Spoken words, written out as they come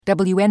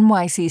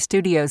WNYC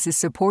Studios is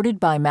supported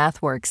by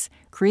MathWorks,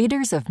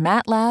 creators of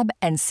MATLAB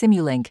and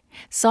Simulink,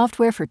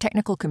 software for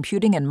technical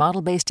computing and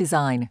model-based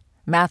design.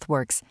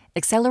 MathWorks,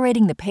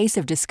 accelerating the pace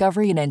of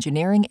discovery in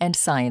engineering and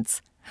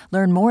science.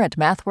 Learn more at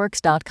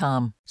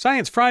mathworks.com.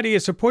 Science Friday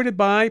is supported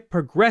by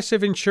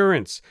Progressive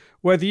Insurance.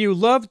 Whether you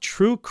love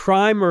true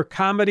crime or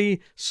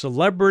comedy,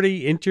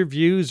 celebrity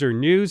interviews or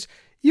news,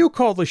 you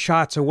call the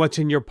shots on what's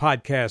in your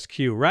podcast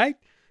queue, right?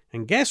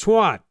 And guess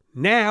what?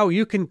 Now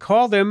you can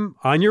call them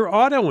on your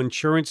auto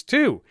insurance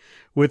too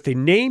with the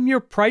Name Your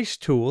Price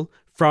tool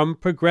from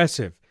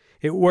Progressive.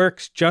 It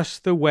works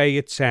just the way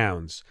it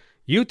sounds.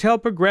 You tell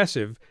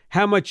Progressive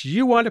how much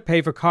you want to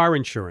pay for car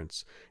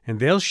insurance, and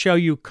they'll show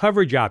you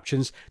coverage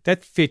options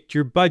that fit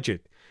your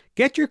budget.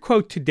 Get your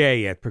quote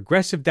today at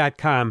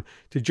Progressive.com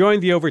to join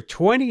the over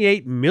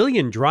 28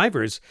 million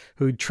drivers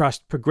who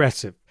trust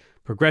Progressive.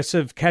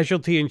 Progressive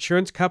Casualty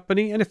Insurance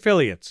Company and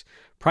Affiliates.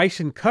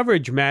 Price and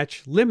coverage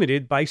match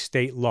limited by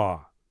state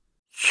law.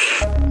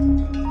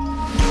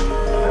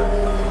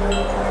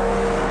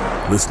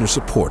 Listener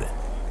supported.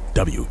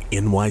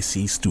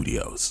 WNYC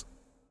Studios.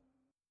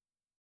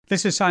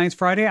 This is Science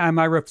Friday. I'm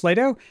Ira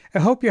Flato. I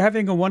hope you're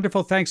having a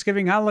wonderful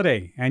Thanksgiving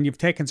holiday and you've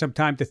taken some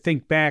time to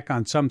think back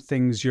on some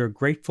things you're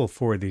grateful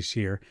for this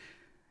year.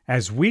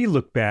 As we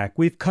look back,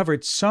 we've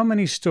covered so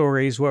many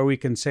stories where we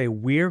can say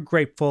we're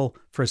grateful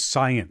for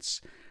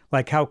science,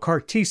 like how CAR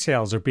T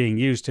cells are being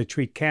used to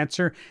treat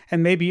cancer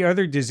and maybe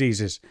other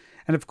diseases.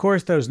 And of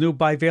course, those new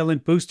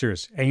bivalent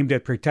boosters aimed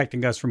at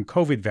protecting us from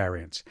COVID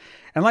variants.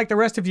 And like the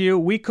rest of you,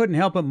 we couldn't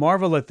help but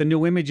marvel at the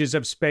new images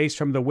of space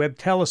from the Webb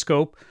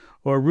telescope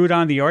or root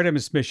on the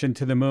Artemis mission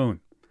to the moon.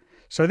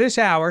 So this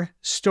hour,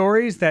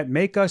 stories that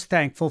make us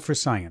thankful for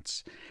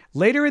science.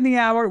 Later in the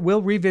hour,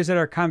 we'll revisit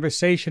our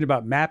conversation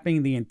about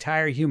mapping the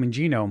entire human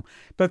genome.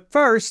 But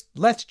first,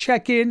 let's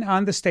check in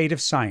on the state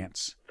of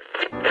science.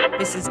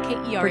 This is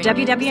KERA for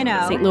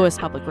WWNO, St. Louis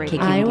Public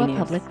Radio, Iowa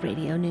Public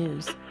Radio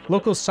News.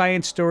 Local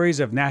science stories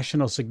of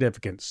national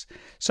significance.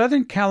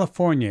 Southern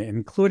California,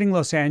 including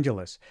Los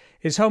Angeles,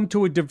 is home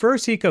to a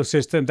diverse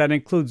ecosystem that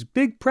includes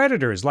big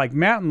predators like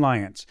mountain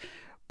lions.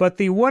 But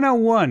the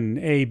 101,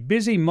 a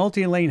busy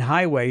multi-lane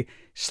highway,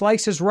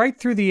 slices right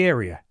through the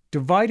area,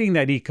 dividing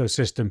that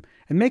ecosystem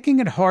and making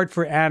it hard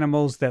for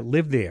animals that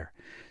live there.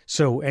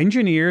 So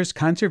engineers,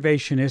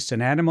 conservationists,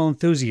 and animal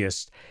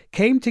enthusiasts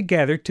came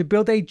together to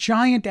build a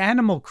giant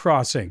animal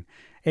crossing,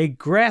 a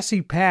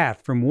grassy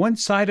path from one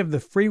side of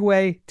the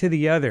freeway to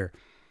the other.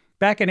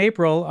 Back in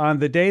April, on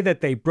the day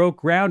that they broke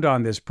ground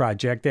on this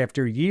project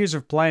after years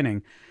of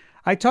planning,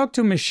 I talked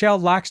to Michelle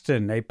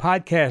Loxton, a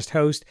podcast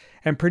host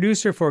and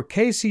producer for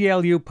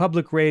KCLU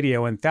Public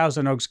Radio in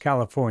Thousand Oaks,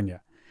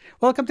 California.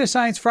 Welcome to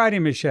Science Friday,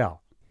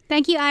 Michelle.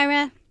 Thank you,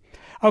 Ira.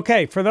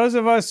 Okay, for those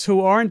of us who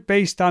aren't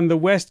based on the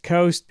West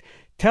Coast,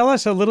 tell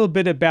us a little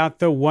bit about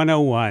the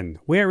 101.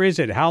 Where is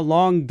it? How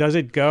long does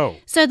it go?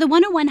 So the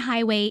 101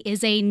 highway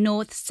is a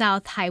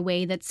north-south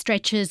highway that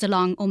stretches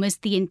along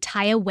almost the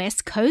entire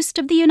west coast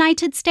of the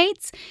United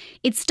States.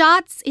 It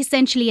starts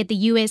essentially at the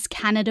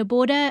U.S.-Canada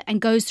border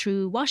and goes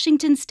through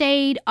Washington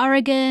State,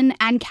 Oregon,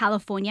 and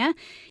California.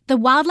 The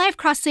wildlife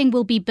crossing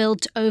will be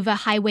built over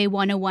Highway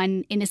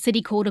 101 in a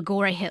city called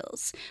Agoura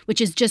Hills,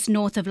 which is just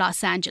north of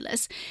Los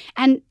Angeles.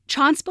 And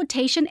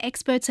transportation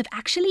experts have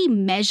actually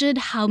measured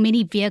how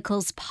many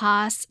vehicles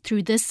pass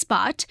through this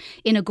spot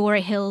in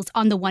Agoura Hills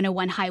on the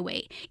 101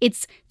 highway.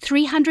 It's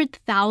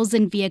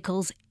 300,000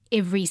 vehicles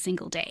every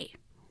single day.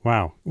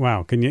 Wow.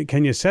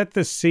 Can you set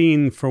the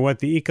scene for what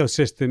the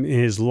ecosystem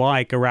is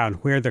like around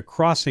where the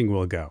crossing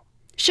will go?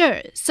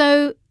 Sure.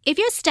 So if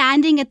you're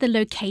standing at the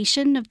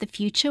location of the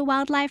future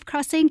wildlife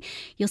crossing,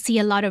 you'll see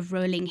a lot of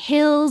rolling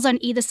hills on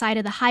either side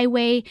of the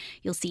highway.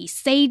 You'll see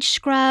sage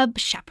scrub,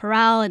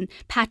 chaparral, and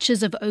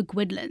patches of oak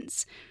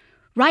woodlands.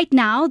 Right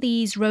now,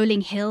 these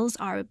rolling hills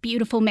are a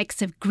beautiful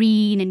mix of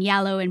green and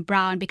yellow and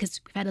brown because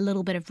we've had a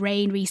little bit of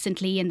rain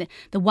recently and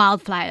the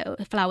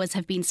wildflowers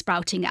have been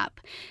sprouting up.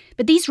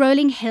 But these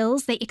rolling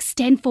hills, they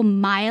extend for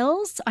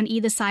miles on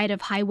either side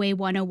of Highway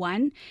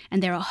 101,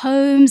 and there are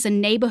homes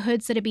and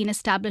neighborhoods that have been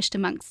established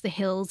amongst the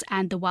hills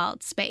and the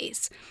wild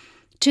space.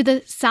 To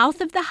the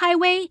south of the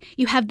highway,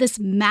 you have this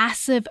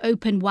massive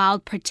open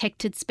wild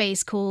protected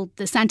space called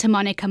the Santa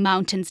Monica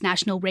Mountains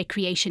National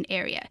Recreation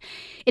Area.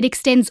 It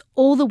extends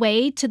all the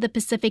way to the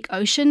Pacific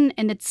Ocean,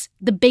 and it's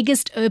the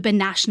biggest urban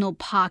national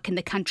park in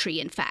the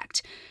country, in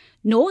fact.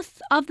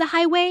 North of the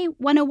Highway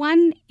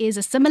 101 is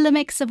a similar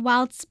mix of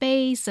wild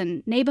space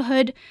and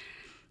neighborhood.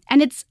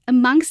 And it's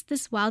amongst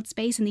this wild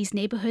space in these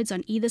neighborhoods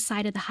on either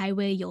side of the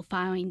highway, you'll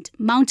find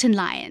mountain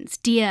lions,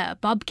 deer,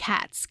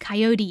 bobcats,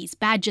 coyotes,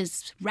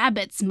 badgers,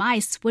 rabbits,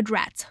 mice, wood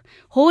rats,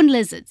 horned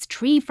lizards,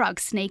 tree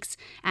frogs, snakes,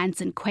 ants,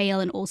 and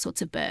quail, and all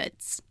sorts of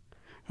birds.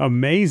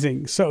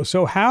 Amazing.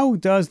 So how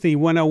does the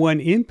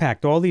 101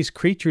 impact all these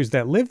creatures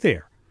that live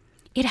there?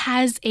 It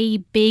has a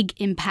big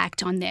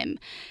impact on them.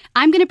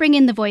 I'm going to bring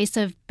in the voice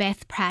of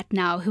Beth Pratt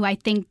now, who I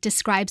think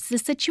describes the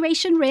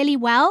situation really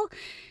well.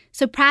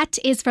 So Pratt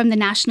is from the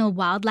National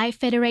Wildlife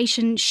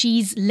Federation.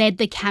 She's led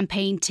the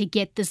campaign to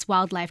get this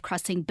wildlife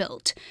crossing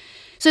built.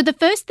 So the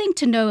first thing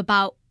to know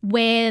about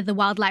where the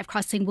wildlife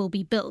crossing will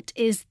be built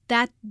is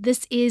that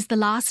this is the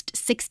last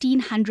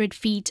 1,600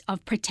 feet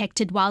of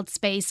protected wild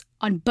space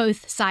on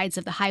both sides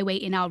of the highway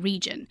in our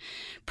region.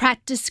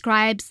 Pratt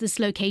describes this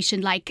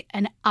location like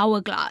an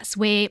hourglass,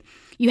 where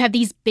you have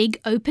these big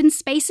open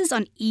spaces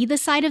on either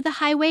side of the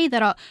highway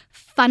that are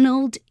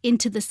funneled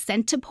into the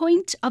center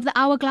point of the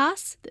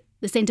hourglass,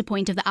 the center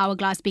point of the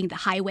hourglass being the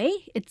highway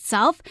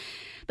itself.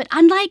 But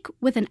unlike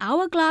with an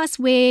hourglass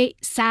where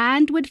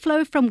sand would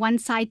flow from one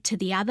side to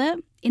the other,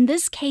 in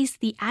this case,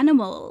 the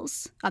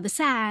animals are the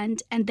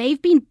sand, and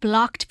they've been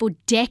blocked for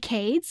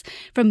decades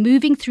from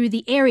moving through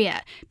the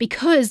area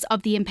because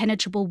of the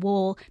impenetrable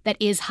wall that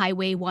is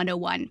Highway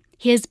 101.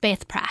 Here's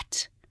Beth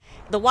Pratt.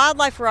 The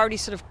wildlife were already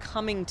sort of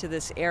coming to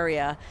this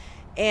area.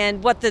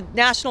 And what the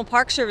National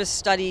Park Service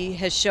study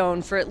has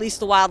shown for at least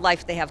the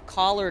wildlife they have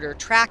collared or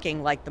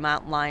tracking, like the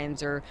mountain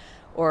lions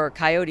or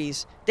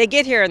coyotes, they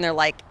get here and they're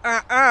like,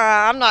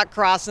 I'm not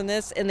crossing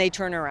this, and they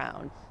turn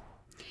around.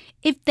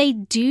 If they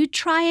do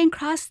try and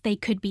cross, they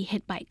could be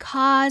hit by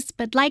cars.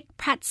 But like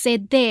Pratt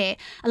said there,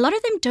 a lot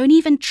of them don't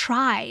even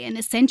try and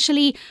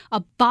essentially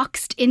are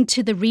boxed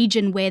into the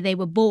region where they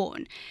were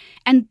born.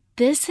 And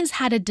this has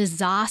had a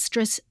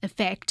disastrous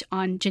effect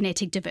on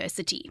genetic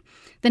diversity.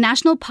 The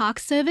National Park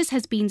Service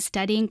has been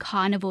studying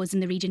carnivores in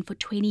the region for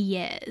 20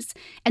 years,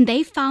 and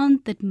they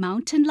found that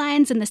mountain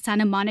lions in the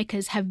Santa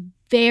Monicas have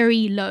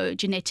very low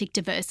genetic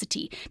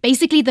diversity,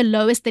 basically the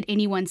lowest that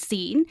anyone's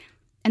seen,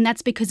 and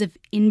that's because of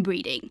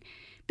inbreeding.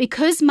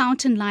 Because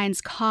mountain lions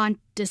can't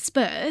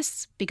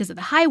disperse because of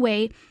the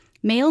highway,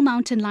 male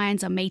mountain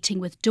lions are mating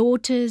with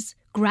daughters,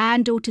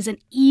 granddaughters, and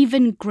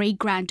even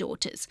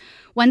great-granddaughters.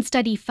 One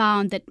study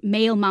found that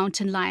male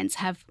mountain lions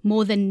have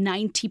more than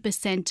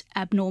 90%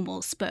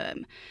 abnormal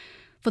sperm.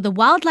 For the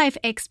wildlife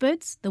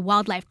experts, the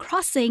wildlife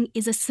crossing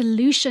is a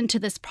solution to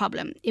this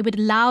problem. It would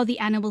allow the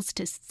animals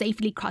to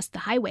safely cross the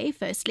highway,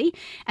 firstly,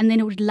 and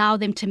then it would allow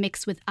them to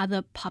mix with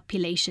other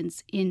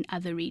populations in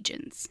other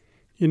regions.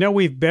 You know,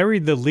 we've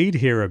buried the lead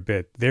here a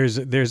bit. There's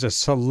a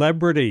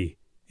celebrity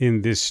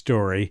in this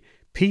story,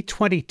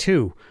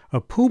 P22, a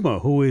puma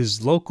who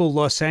is local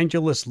Los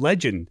Angeles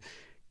legend.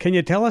 Can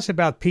you tell us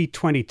about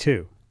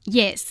P22?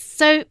 Yes,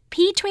 so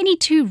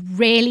P22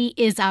 really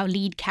is our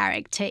lead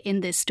character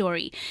in this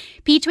story.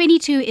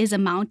 P22 is a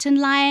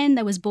mountain lion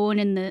that was born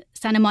in the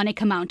Santa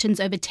Monica Mountains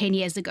over 10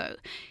 years ago.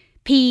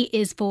 P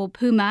is for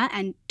puma,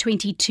 and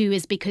 22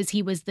 is because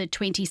he was the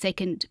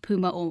 22nd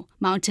puma or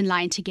mountain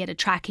lion to get a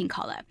tracking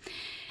collar.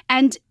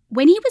 And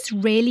when he was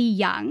really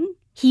young,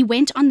 he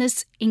went on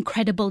this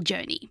incredible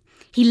journey.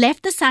 He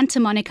left the Santa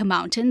Monica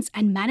Mountains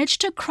and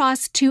managed to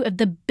cross two of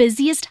the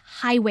busiest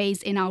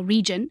highways in our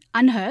region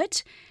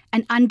unhurt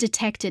and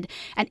undetected,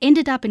 and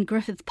ended up in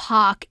Griffith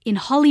Park in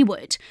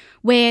Hollywood,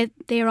 where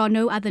there are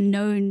no other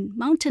known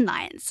mountain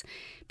lions.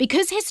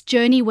 Because his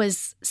journey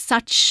was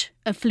such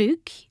a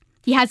fluke,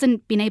 he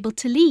hasn't been able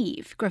to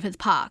leave Griffith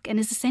Park and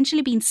has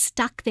essentially been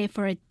stuck there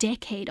for a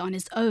decade on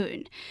his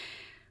own.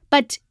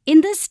 But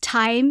in this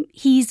time,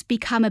 he's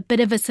become a bit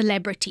of a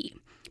celebrity.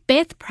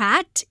 Beth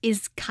Pratt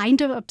is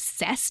kind of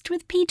obsessed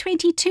with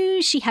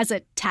P22. She has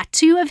a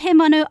tattoo of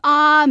him on her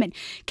arm and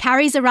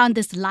carries around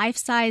this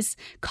life-size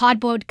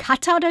cardboard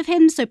cutout of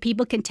him so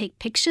people can take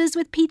pictures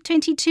with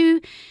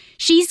P22.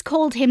 She's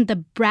called him the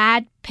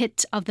Brad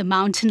Pitt of the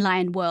mountain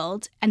lion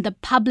world, and the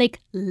public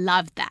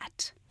loved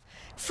that.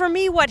 For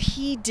me, what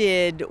he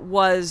did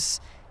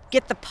was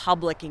get the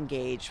public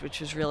engaged,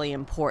 which was really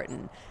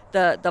important.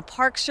 The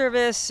Park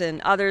Service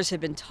and others have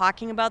been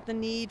talking about the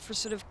need for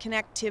sort of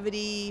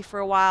connectivity for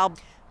a while,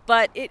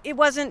 but it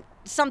wasn't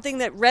something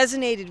that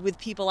resonated with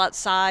people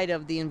outside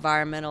of the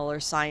environmental or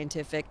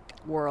scientific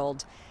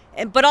world.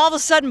 But all of a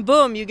sudden,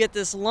 boom, you get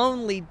this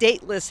lonely,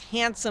 dateless,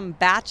 handsome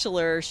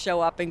bachelor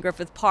show up in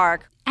Griffith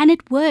Park. And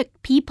it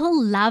worked.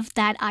 People loved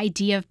that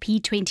idea of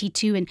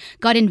P22 and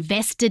got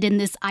invested in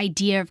this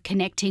idea of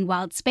connecting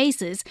wild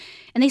spaces,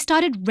 and they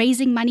started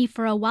raising money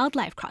for a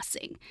wildlife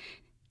crossing.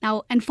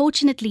 Now,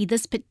 unfortunately,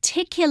 this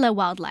particular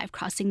wildlife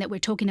crossing that we're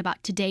talking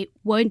about today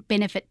won't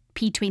benefit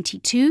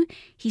P22.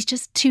 He's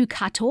just too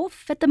cut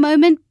off at the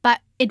moment,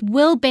 but it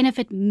will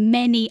benefit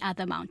many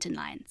other mountain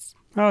lions.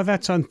 Oh,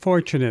 that's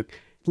unfortunate.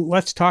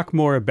 Let's talk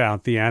more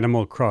about the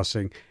animal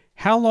crossing.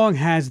 How long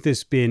has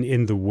this been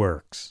in the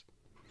works?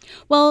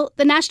 Well,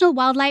 the National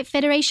Wildlife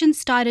Federation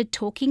started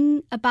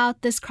talking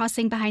about this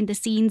crossing behind the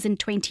scenes in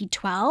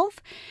 2012.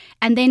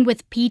 And then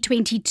with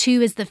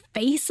P22 as the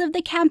face of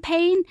the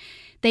campaign,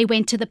 they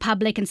went to the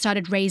public and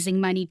started raising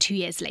money 2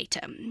 years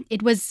later.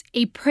 It was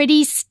a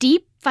pretty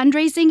steep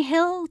fundraising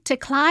hill to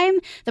climb.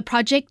 The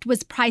project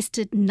was priced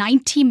at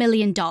 $90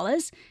 million,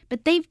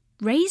 but they've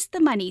raised the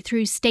money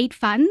through state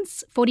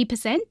funds,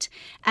 40%,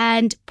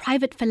 and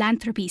private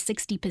philanthropy,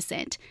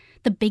 60%.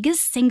 The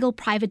biggest single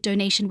private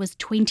donation was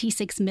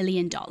 $26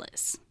 million.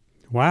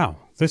 Wow,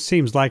 this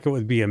seems like it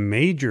would be a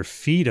major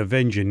feat of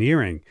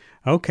engineering.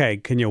 Okay,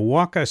 can you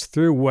walk us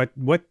through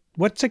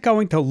what's it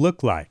going to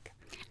look like?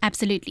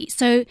 Absolutely.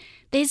 So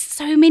there's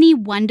so many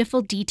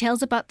wonderful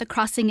details about the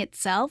crossing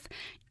itself.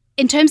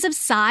 In terms of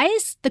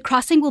size, the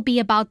crossing will be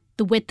about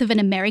the width of an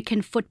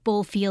American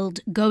football field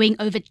going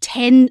over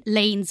 10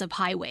 lanes of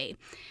highway.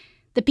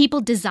 The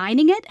people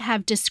designing it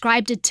have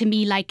described it to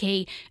me like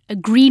a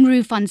green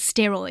roof on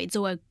steroids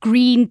or a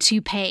green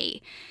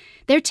toupee.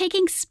 They're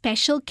taking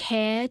special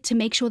care to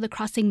make sure the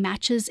crossing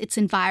matches its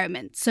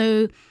environment.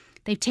 So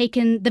they've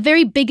taken the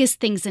very biggest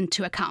things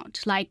into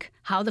account, like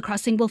how the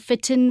crossing will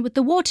fit in with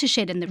the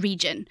watershed in the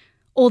region,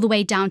 all the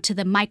way down to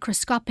the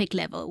microscopic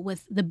level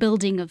with the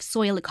building of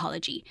soil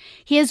ecology.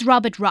 Here's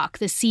Robert Rock,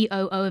 the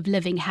COO of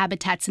Living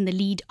Habitats and the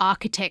lead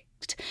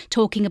architect,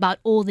 talking about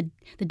all the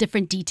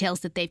different details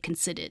that they've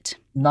considered.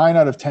 9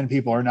 out of 10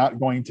 people are not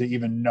going to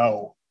even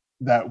know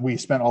that we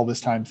spent all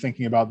this time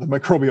thinking about the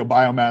microbial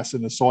biomass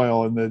in the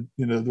soil and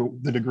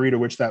the degree to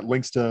which that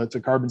links to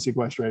carbon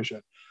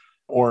sequestration,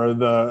 or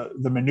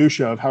the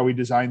minutia of how we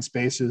design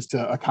spaces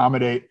to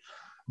accommodate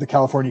the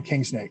California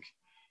king snake.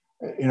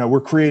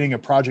 We're creating a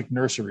project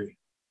nursery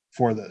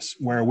for this,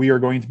 where we are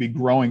going to be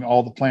growing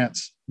all the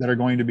plants that are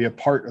going to be a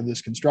part of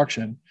this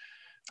construction.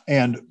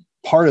 And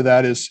part of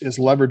that is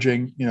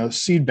leveraging,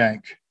 seed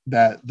bank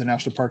that the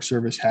National Park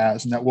Service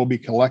has, and that we'll be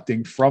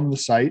collecting from the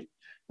site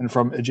and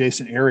from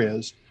adjacent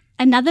areas.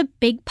 Another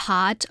big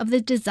part of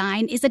the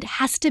design is it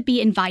has to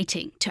be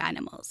inviting to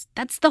animals.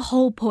 That's the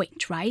whole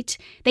point, right?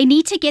 They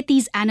need to get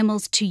these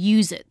animals to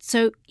use it.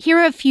 So here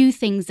are a few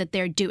things that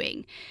they're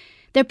doing.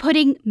 They're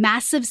putting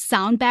massive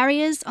sound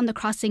barriers on the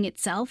crossing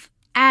itself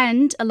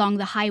and along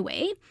the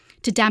highway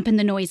to dampen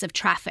the noise of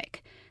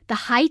traffic. The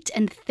height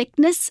and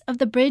thickness of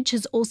the bridge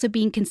has also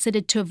been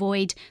considered to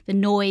avoid the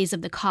noise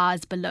of the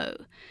cars below.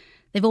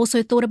 They've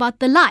also thought about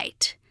the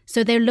light.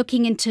 So they're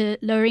looking into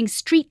lowering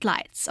street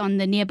lights on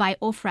the nearby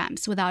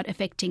off-ramps without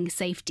affecting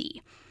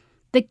safety.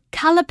 The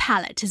color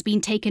palette has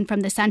been taken from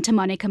the Santa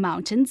Monica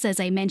Mountains,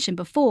 as I mentioned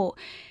before,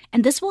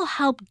 and this will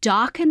help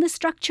darken the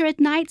structure at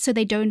night so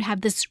they don't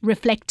have this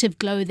reflective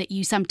glow that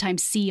you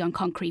sometimes see on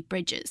concrete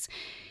bridges.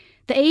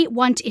 They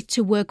want it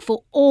to work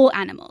for all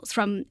animals,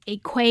 from a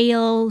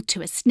quail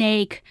to a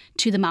snake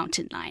to the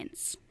mountain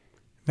lions.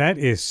 That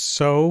is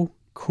so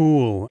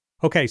cool.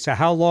 Okay, so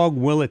how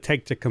long will it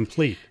take to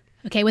complete?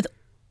 Okay, with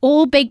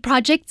all big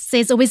projects,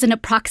 there's always an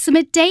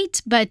approximate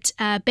date, but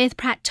Beth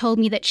Pratt told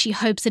me that she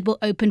hopes it will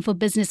open for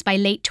business by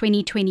late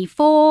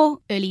 2024,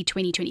 early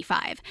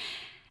 2025.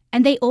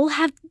 And they all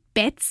have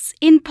bets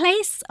in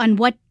place on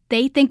what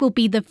they think will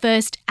be the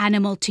first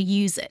animal to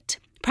use it.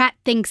 Pratt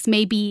thinks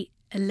maybe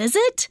a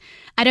lizard?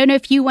 I don't know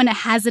if you want to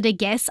hazard a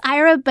guess,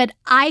 Ira, but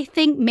I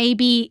think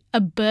maybe a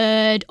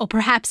bird or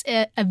perhaps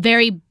a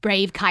very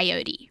brave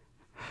coyote.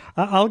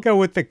 I'll go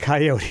with the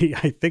coyote.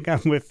 I think I'm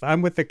with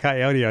the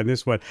coyote on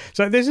this one.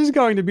 So this is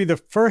going to be the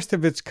first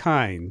of its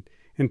kind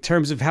in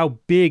terms of how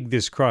big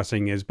this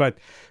crossing is. But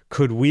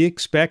could we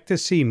expect to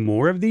see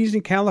more of these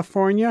in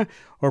California,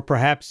 or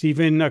perhaps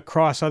even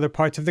across other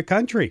parts of the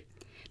country?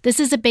 This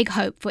is a big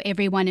hope for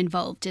everyone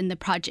involved in the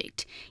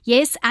project.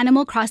 Yes,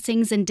 animal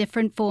crossings in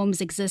different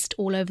forms exist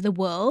all over the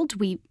world.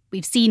 We've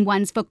seen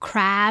ones for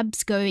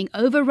crabs going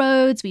over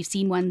roads. We've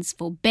seen ones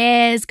for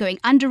bears going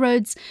under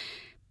roads.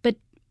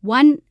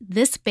 One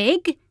this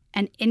big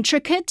and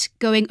intricate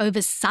going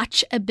over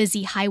such a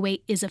busy highway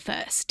is a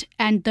first,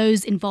 and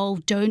those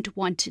involved don't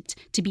want it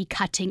to be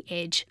cutting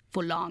edge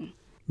for long.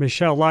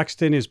 Michelle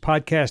Loxton is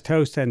podcast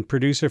host and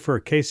producer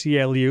for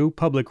KCLU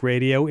Public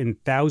Radio in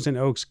Thousand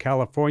Oaks,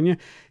 California.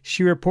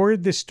 She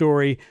reported this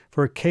story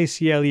for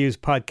KCLU's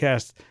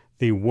podcast,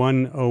 The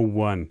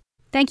 101.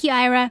 Thank you,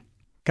 Ira.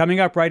 Coming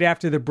up right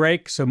after the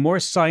break, some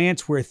more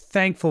science we're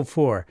thankful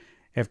for.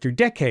 After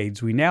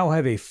decades, we now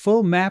have a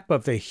full map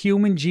of the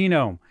human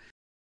genome.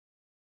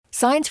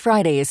 Science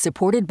Friday is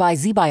supported by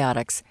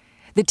ZBiotics.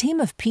 The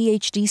team of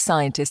PhD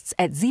scientists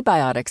at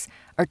ZBiotics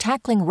are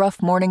tackling rough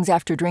mornings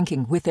after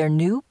drinking with their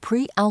new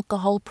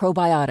pre-alcohol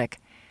probiotic.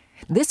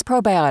 This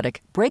probiotic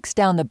breaks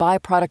down the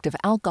byproduct of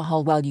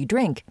alcohol while you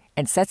drink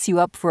and sets you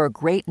up for a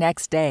great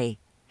next day.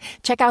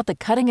 Check out the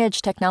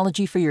cutting-edge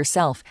technology for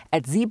yourself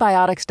at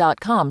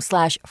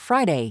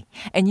zbiotics.com/Friday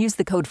and use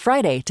the code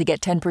Friday to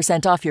get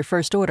 10% off your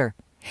first order.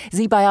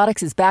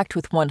 ZBiotics is backed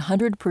with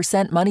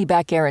 100%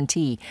 money-back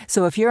guarantee,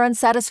 so if you're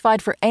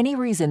unsatisfied for any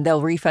reason,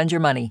 they'll refund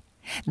your money.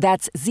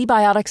 That's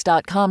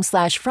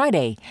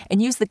zbiotics.com/Friday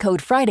and use the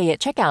code Friday at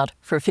checkout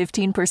for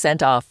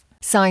 15% off.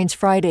 Science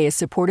Friday is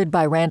supported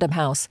by Random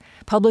House,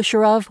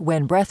 publisher of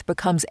When Breath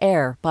Becomes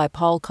Air by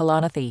Paul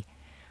Kalanithi.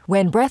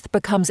 When Breath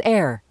Becomes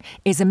Air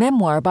is a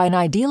memoir by an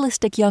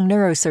idealistic young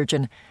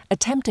neurosurgeon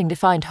attempting to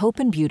find hope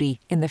and beauty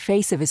in the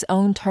face of his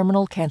own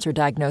terminal cancer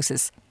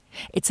diagnosis.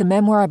 It's a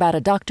memoir about a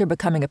doctor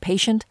becoming a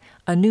patient,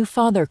 a new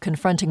father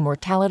confronting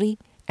mortality,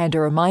 and a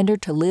reminder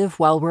to live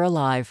while we're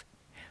alive.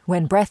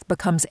 When Breath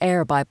Becomes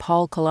Air by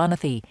Paul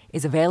Kalanithi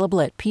is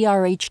available at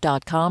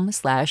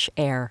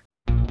prh.com/air.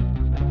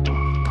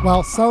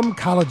 While some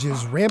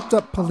colleges ramped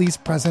up police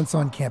presence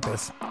on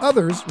campus,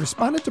 others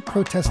responded to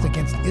protests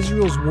against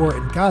Israel's war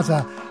in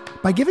Gaza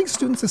by giving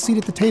students a seat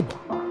at the table.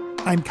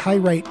 I'm Kai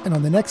Wright, and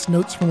on the next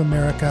Notes from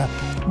America,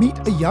 meet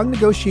a young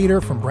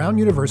negotiator from Brown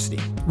University.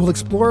 We'll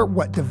explore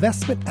what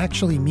divestment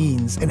actually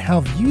means and how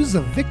views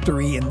of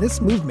victory in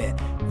this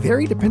movement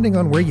vary depending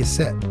on where you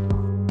sit.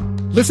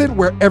 Listen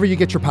wherever you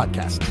get your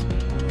podcasts.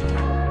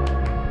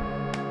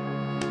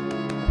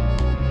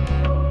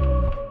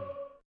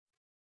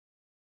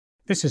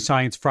 This is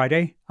Science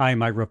Friday.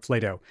 I'm Ira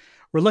Flato.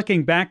 We're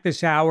looking back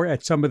this hour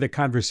at some of the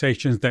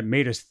conversations that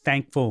made us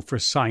thankful for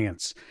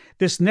science.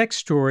 This next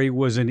story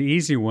was an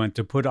easy one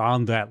to put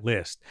on that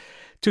list.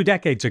 2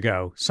 decades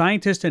ago,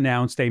 scientists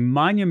announced a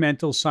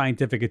monumental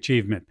scientific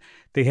achievement.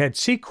 They had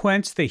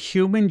sequenced the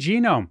human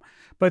genome,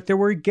 but there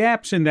were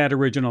gaps in that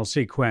original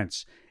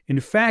sequence. In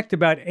fact,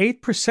 about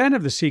 8%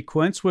 of the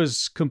sequence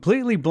was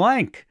completely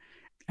blank.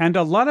 And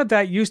a lot of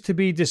that used to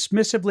be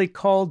dismissively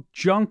called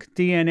junk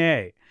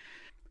DNA.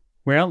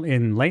 Well,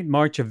 in late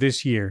March of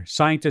this year,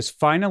 scientists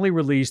finally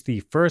released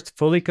the first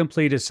fully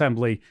complete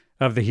assembly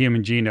of the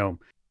human genome,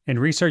 in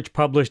research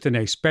published in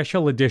a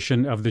special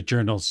edition of the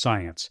journal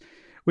Science.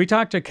 We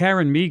talked to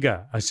Karen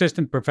Miga,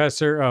 Assistant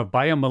Professor of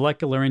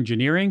Biomolecular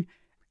Engineering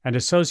and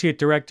Associate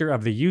Director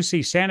of the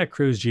UC Santa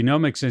Cruz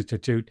Genomics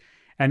Institute,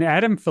 and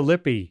Adam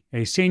Filippi,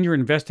 a Senior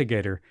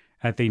Investigator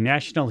at the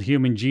National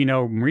Human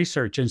Genome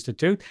Research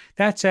Institute.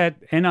 That's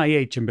at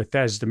NIH in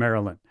Bethesda,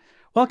 Maryland.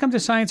 Welcome to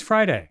Science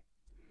Friday.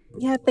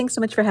 Yeah, thanks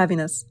so much for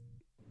having us.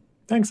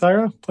 Thanks,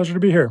 Ira. Pleasure to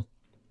be here.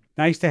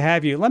 Nice to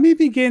have you. Let me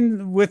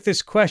begin with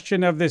this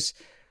question of this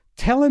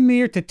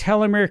telomere to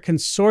telomere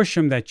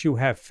consortium that you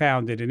have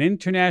founded, an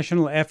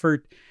international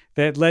effort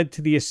that led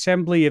to the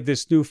assembly of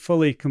this new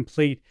fully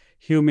complete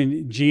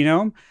human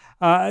genome.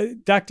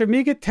 Dr.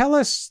 Miga, tell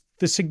us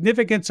the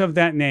significance of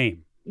that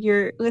name.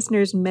 Your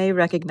listeners may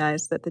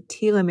recognize that the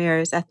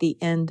telomere is at the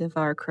end of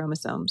our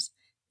chromosomes.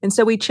 And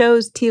so we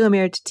chose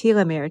telomere to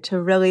telomere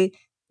to really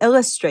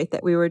illustrate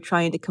that we were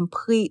trying to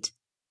complete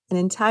an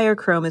entire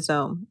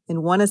chromosome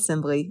in one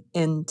assembly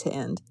end to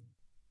end.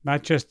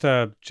 Not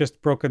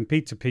just broken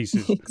pizza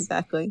pieces.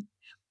 Exactly.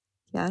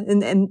 Yeah.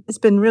 And it's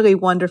been really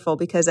wonderful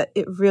because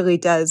it really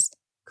does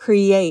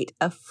create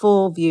a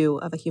full view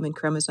of a human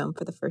chromosome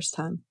for the first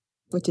time,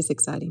 which is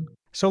exciting.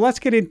 So let's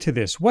get into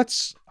this.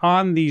 What's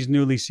on these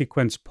newly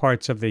sequenced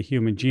parts of the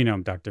human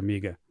genome, Dr.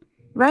 Miga?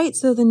 Right.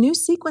 So the new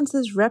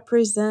sequences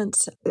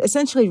represent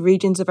essentially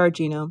regions of our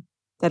genome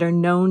that are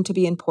known to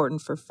be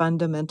important for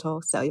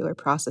fundamental cellular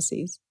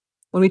processes.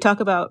 When we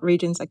talk about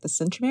regions like the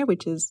centromere,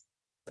 which is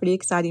pretty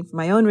exciting for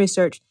my own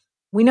research,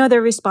 we know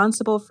they're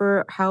responsible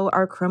for how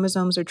our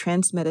chromosomes are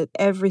transmitted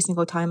every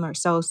single time our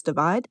cells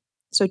divide.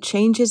 So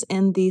changes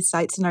in these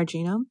sites in our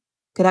genome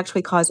could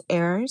actually cause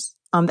errors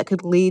that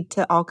could lead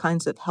to all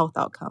kinds of health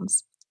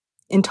outcomes.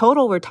 In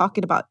total, we're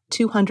talking about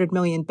 200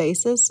 million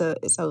bases, so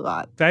it's a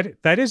lot.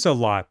 That is a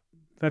lot.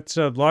 That's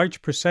a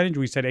large percentage.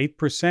 We said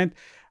 8%.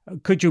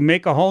 Could you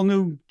make a whole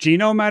new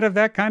genome out of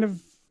that kind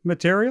of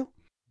material?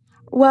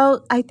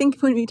 Well, I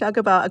think when we talk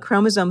about a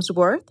chromosome's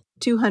worth,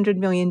 200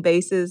 million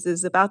bases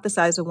is about the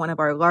size of one of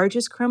our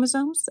largest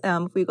chromosomes.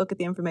 If we look at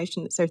the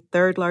information, it's our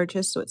third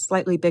largest, so it's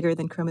slightly bigger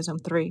than chromosome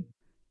 3.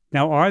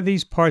 Now, are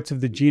these parts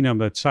of the genome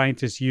that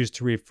scientists use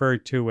to refer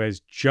to as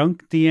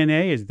junk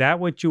DNA? Is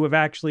that what you have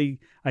actually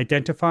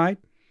identified?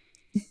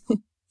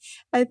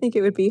 I think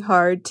it would be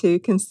hard to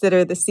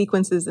consider the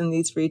sequences in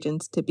these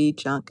regions to be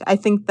junk. I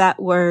think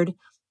that word,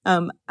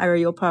 Ira,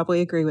 you'll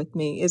probably agree with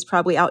me, is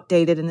probably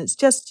outdated, and it's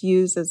just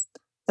used as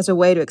a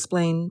way to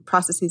explain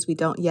processes we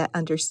don't yet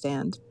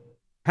understand.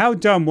 How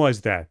dumb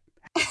was that?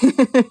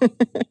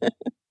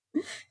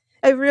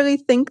 I really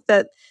think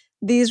that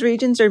these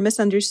regions are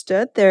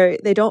misunderstood.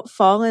 They don't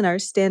fall in our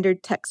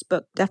standard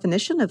textbook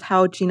definition of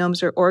how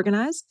genomes are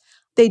organized.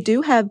 They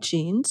do have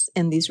genes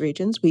in these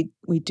regions.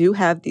 We do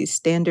have these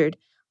standard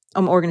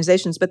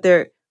organizations, but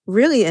they're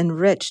really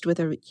enriched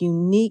with a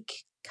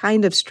unique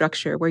kind of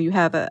structure where you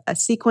have a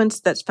sequence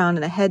that's found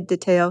in a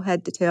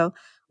head-to-tail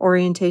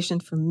orientation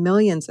for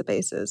millions of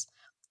bases.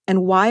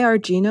 And why our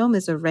genome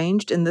is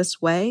arranged in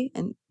this way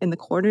and in the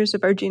corners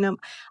of our genome,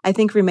 I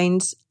think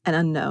remains an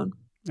unknown.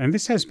 And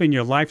this has been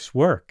your life's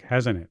work,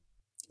 hasn't it?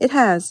 It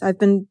has. I've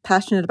been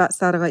passionate about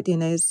satellite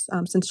DNAs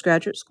since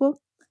graduate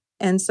school.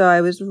 And so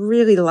I was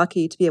really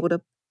lucky to be able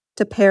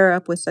to pair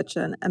up with such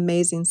an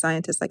amazing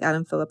scientist like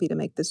Adam Filippi to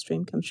make this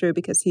dream come true,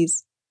 because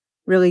he's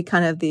really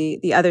kind of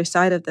the other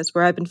side of this,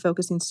 where I've been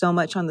focusing so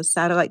much on the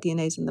satellite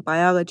DNAs and the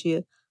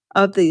biology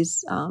of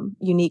these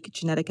unique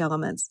genetic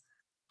elements.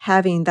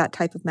 Having that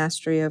type of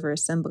mastery over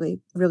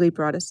assembly really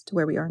brought us to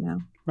where we are now.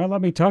 Well,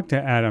 let me talk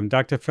to Adam.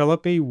 Dr.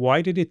 Filippi,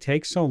 why did it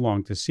take so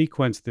long to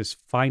sequence this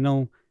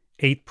final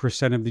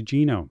 8% of the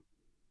genome?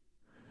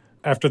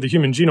 After the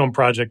Human Genome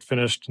Project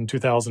finished in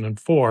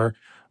 2004,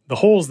 the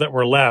holes that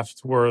were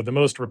left were the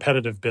most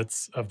repetitive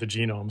bits of the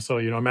genome. So,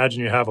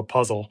 imagine you have a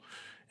puzzle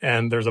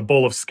and there's a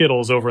bowl of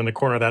Skittles over in the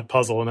corner of that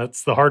puzzle, and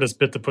that's the hardest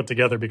bit to put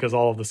together because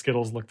all of the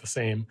Skittles look the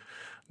same.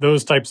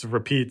 Those types of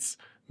repeats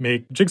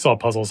make jigsaw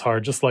puzzles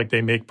hard, just like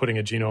they make putting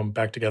a genome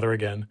back together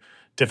again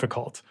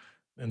difficult.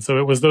 And so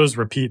it was those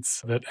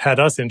repeats that had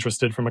us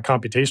interested from a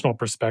computational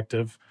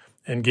perspective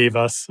and gave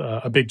us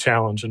a big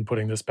challenge in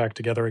putting this back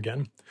together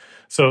again.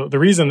 So the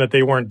reason that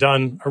they weren't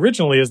done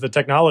originally is the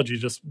technology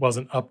just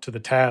wasn't up to the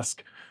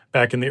task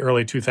back in the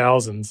early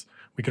 2000s.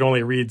 We could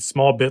only read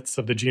small bits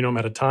of the genome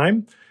at a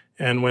time.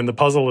 And when the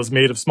puzzle is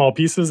made of small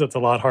pieces, it's a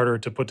lot harder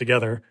to put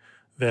together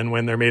than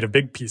when they're made of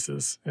big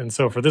pieces. And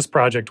so for this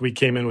project, we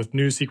came in with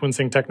new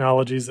sequencing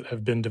technologies that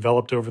have been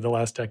developed over the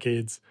last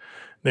decades.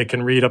 They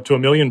can read up to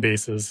 1 million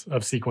bases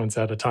of sequence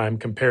at a time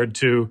compared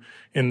to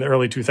in the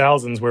early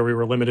 2000s where we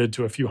were limited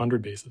to a few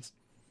hundred bases.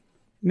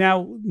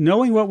 Now,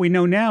 knowing what we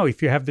know now,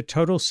 if you have the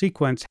total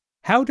sequence,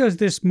 how does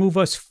this move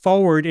us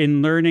forward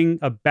in learning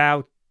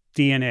about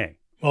DNA?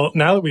 Well,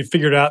 now that we've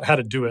figured out how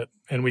to do it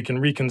and we can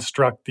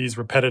reconstruct these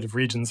repetitive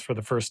regions for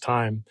the first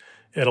time,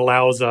 it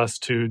allows us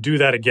to do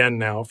that again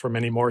now for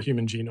many more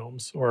human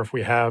genomes. Or if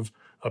we have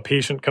a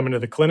patient come into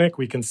the clinic,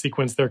 we can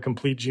sequence their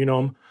complete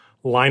genome,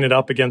 line it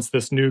up against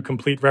this new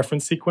complete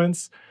reference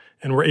sequence,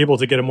 and we're able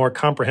to get a more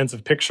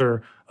comprehensive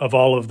picture of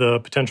all of the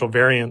potential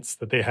variants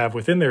that they have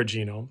within their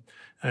genome.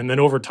 And then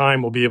over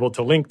time, we'll be able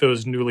to link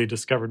those newly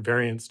discovered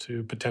variants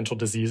to potential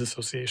disease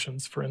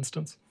associations, for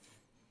instance.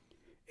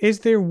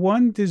 Is there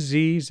one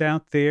disease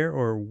out there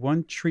or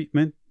one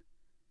treatment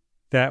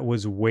that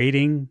was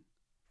waiting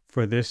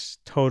for this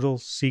total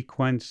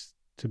sequence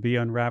to be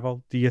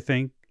unraveled, do you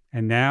think?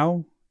 And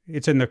now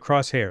it's in the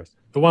crosshairs.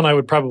 The one I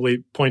would probably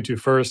point to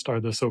first are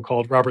the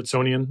so-called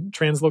Robertsonian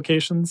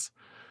translocations.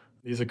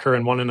 These occur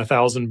in 1 in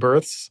 1,000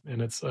 births,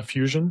 and it's a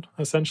fusion,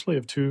 essentially,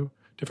 of 2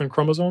 different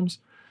chromosomes.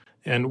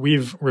 And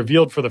we've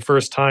revealed for the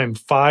first time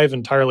 5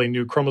 entirely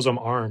new chromosome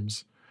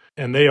arms,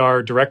 and they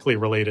are directly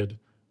related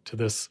to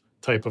this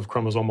type of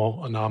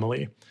chromosomal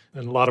anomaly.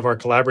 And a lot of our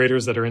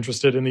collaborators that are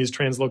interested in these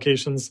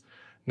translocations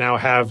now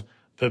have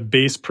the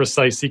base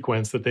precise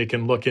sequence that they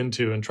can look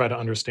into and try to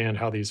understand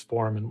how these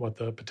form and what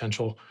the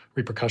potential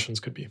repercussions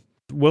could be.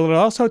 Will it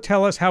also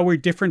tell us how we're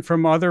different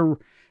from other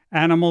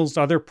animals,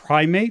 other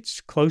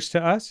primates close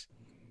to us?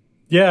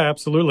 Yeah,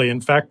 absolutely. In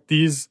fact,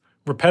 these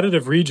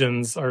repetitive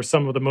regions are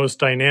some of the most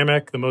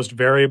dynamic, the most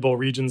variable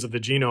regions of the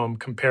genome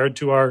compared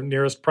to our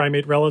nearest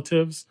primate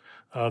relatives,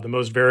 the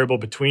most variable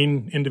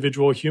between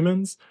individual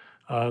humans.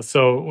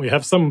 So we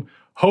have some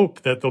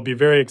hope that there'll be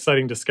very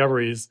exciting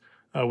discoveries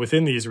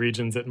within these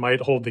regions that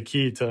might hold the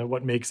key to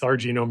what makes our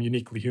genome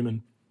uniquely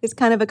human. It's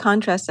kind of a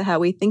contrast to how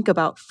we think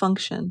about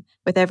function,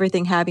 with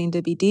everything having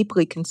to be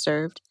deeply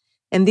conserved.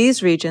 And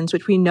these regions,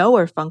 which we know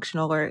are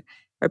functional or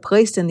are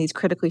placed in these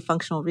critically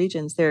functional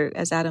regions, they're,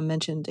 as Adam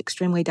mentioned,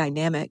 extremely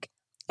dynamic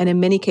and in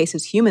many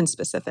cases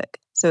human-specific.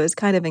 So it's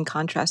kind of in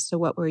contrast to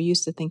what we're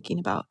used to thinking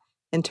about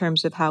in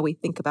terms of how we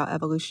think about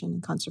evolution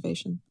and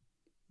conservation.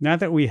 Now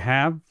that we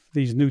have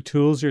these new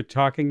tools you're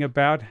talking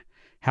about,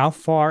 how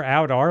far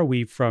out are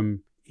we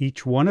from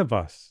each one of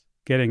us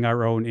getting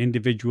our own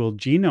individual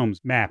genomes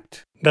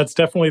mapped? That's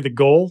definitely the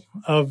goal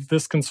of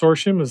this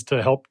consortium, is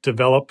to help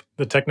develop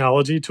the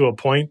technology to a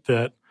point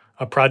that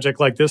a project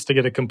like this to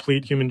get a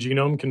complete human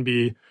genome can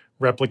be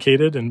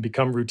replicated and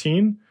become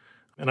routine.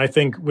 And I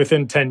think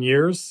within 10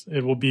 years,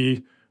 it will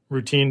be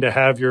routine to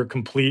have your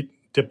complete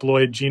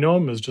diploid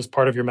genome as just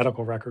part of your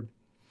medical record.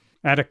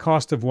 At a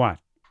cost of what?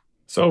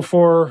 So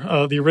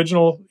for the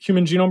original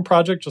Human Genome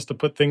Project, just to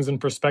put things in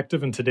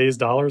perspective, in today's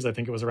dollars, I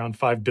think it was around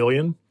 $5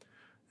 billion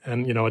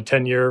and, a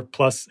 10-year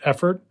plus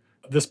effort.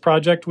 This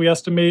project, we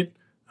estimate,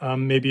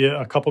 maybe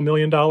a couple $1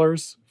 million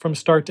from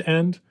start to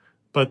end.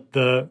 But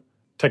the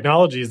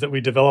technologies that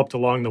we developed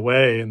along the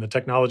way and the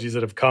technologies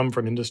that have come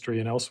from industry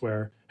and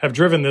elsewhere have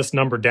driven this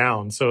number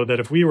down, so that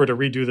if we were to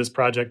redo this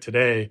project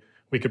today,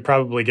 we could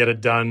probably get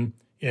it done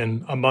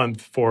in a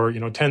month for,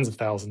 tens of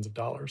thousands of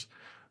dollars.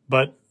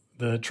 But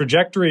the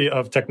trajectory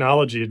of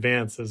technology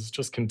advance has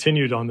just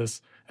continued on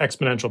this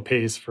exponential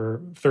pace for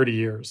 30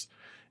 years.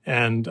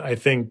 And I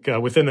think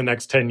within the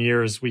next 10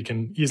 years, we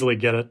can easily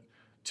get it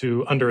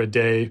to under a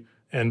day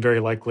and very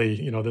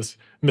likely, this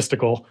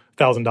mystical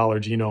 $1,000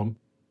 genome.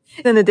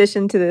 In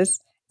addition to this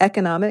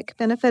economic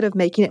benefit of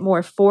making it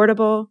more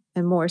affordable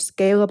and more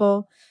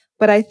scalable,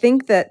 but I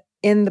think that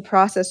in the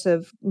process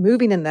of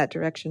moving in that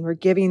direction, we're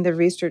giving the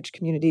research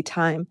community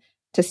time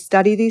to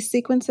study these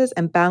sequences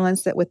and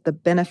balance it with the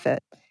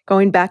benefit.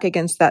 Going back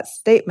against that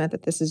statement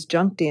that this is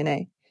junk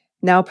DNA,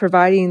 now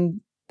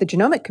providing the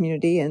genomic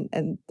community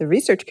and the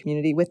research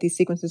community with these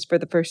sequences for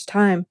the first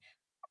time,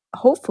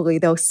 hopefully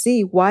they'll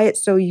see why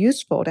it's so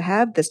useful to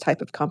have this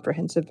type of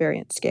comprehensive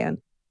variant scan.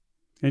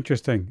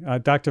 Interesting.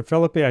 Dr.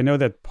 Philippi, I know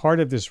that part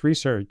of this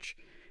research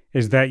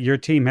is that your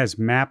team has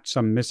mapped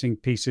some missing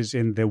pieces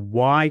in the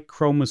Y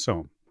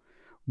chromosome.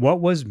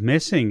 What was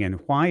missing and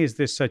why is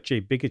this such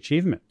a big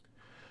achievement?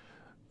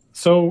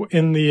 So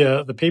in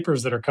the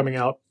papers that are coming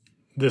out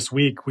this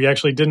week, we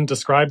actually didn't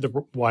describe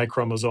the Y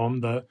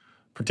chromosome. The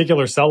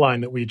particular cell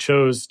line that we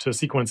chose to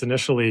sequence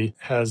initially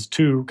has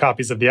 2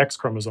 copies of the X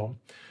chromosome.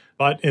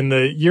 But in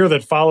the year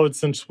that followed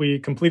since we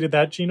completed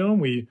that genome,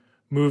 we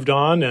moved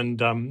on and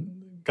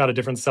got a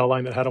different cell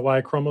line that had a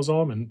Y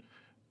chromosome and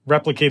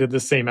replicated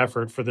this same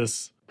effort for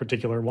this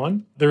particular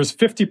one. There's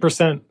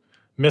 50%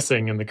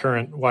 missing in the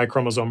current Y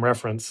chromosome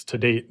reference to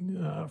date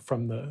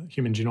from the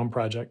Human Genome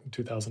Project in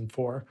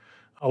 2004.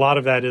 A lot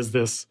of that is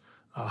this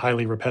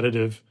highly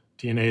repetitive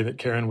DNA that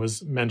Karen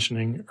was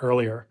mentioning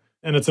earlier.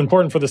 And it's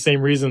important for the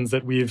same reasons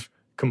that we've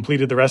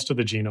completed the rest of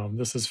the genome.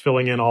 This is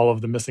filling in all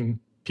of the missing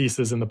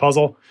pieces in the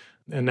puzzle.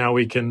 And now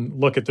we can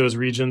look at those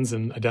regions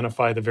and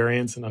identify the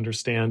variants and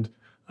understand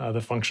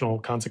the functional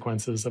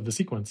consequences of the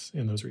sequence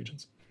in those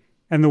regions.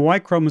 And the Y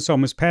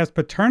chromosome is passed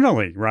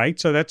paternally, right?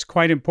 So that's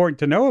quite important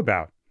to know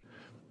about.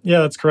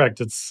 Yeah, that's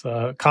correct. It's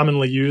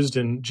commonly used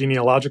in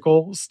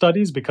genealogical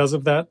studies because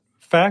of that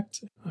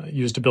fact,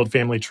 used to build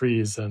family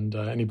trees. And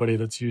anybody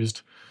that's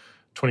used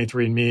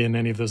 23andMe and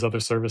any of those other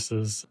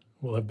services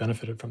will have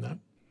benefited from that.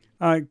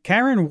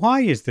 Karen,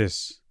 why is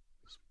this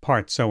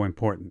part so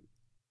important?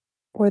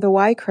 Or the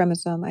Y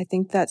chromosome? I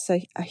think that's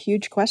a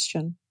huge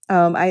question.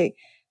 I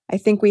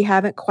think we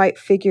haven't quite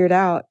figured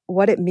out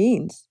what it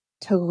means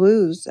to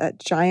lose a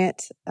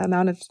giant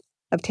amount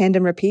of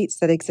tandem repeats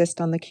that exist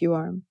on the Q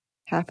arm,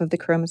 half of the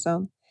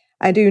chromosome.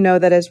 I do know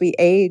that as we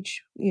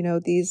age,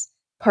 these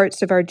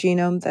parts of our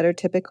genome that are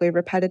typically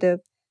repetitive,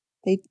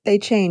 they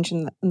change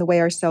in the way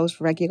our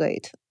cells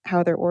regulate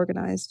how they're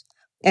organized.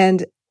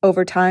 And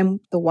over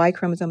time, the Y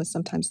chromosome is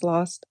sometimes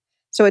lost.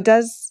 So it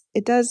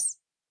does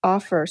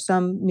offer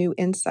some new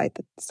insight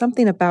that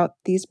something about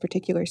these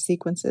particular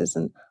sequences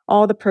and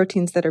all the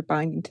proteins that are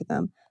binding to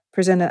them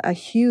present a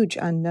huge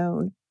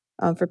unknown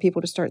for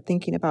people to start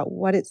thinking about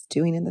what it's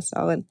doing in the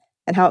cell and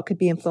how it could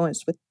be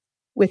influenced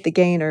with the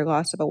gain or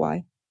loss of a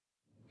Y.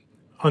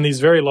 On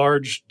these very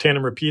large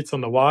tandem repeats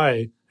on the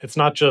Y, it's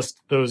not just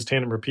those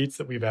tandem repeats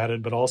that we've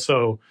added, but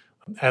also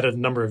added a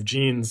number of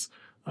genes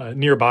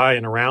nearby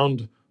and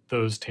around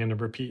those tandem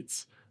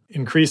repeats,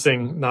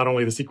 increasing not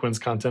only the sequence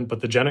content,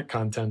 but the genic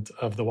content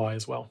of the Y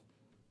as well.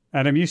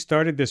 Adam, you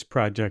started this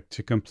project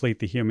to complete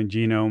the human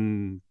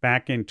genome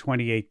back in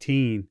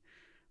 2018,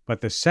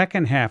 but the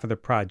second half of the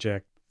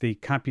project, the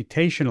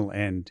computational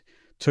end,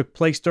 took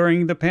place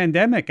during the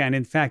pandemic. And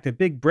in fact, a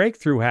big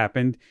breakthrough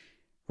happened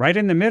right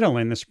in the middle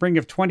in the spring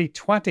of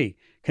 2020.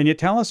 Can you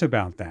tell us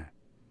about that?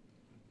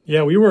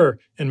 Yeah, we were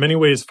in many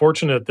ways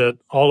fortunate that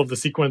all of the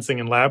sequencing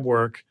and lab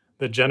work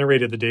that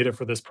generated the data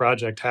for this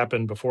project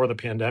happened before the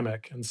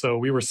pandemic. And so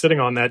we were sitting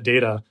on that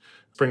data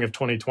spring of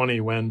 2020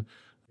 when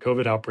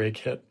COVID outbreak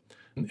hit.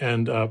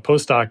 And a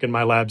postdoc in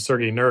my lab,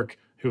 Sergey Nurk,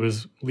 who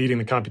was leading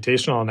the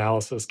computational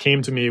analysis,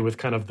 came to me with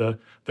kind of the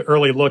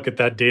early look at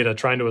that data,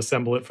 trying to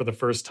assemble it for the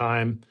first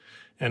time.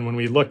 And when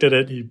we looked at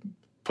it, he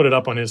put it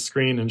up on his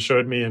screen and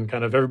showed me, and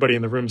kind of everybody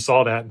in the room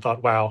saw that and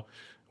thought, wow,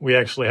 we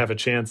actually have a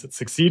chance at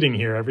succeeding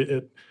here.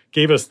 It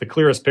gave us the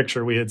clearest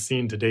picture we had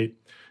seen to date.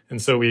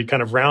 And so we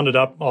kind of rounded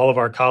up all of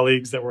our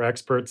colleagues that were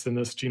experts in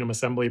this genome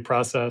assembly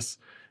process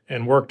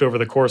and worked over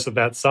the course of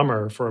that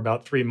summer for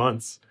about 3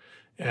 months.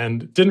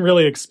 And didn't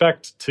really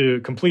expect to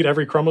complete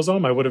every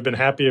chromosome. I would have been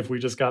happy if we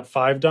just got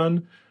 5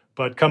 done.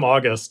 But come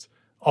August,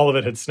 all of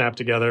it had snapped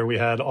together. We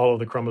had all of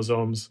the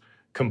chromosomes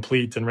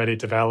complete and ready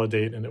to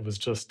validate. And it was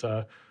just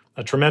a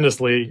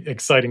tremendously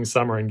exciting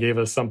summer and gave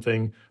us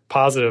something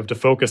positive to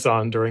focus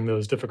on during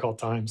those difficult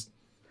times.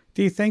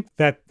 Do you think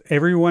that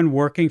everyone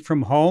working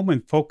from home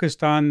and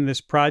focused on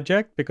this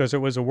project, because it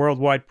was a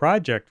worldwide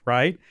project,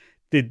 right?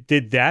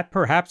 Did that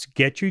perhaps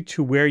get you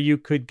to where you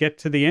could get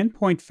to the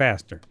endpoint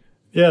faster?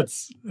 Yeah,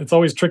 it's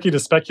always tricky to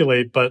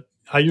speculate, but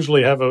I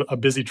usually have a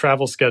busy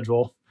travel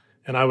schedule,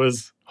 and I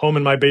was home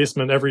in my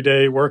basement every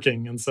day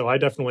working. And so I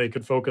definitely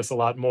could focus a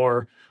lot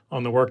more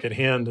on the work at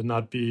hand and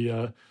not be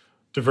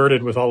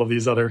diverted with all of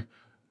these other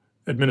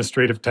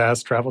administrative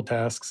tasks, travel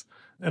tasks.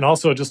 And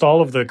also just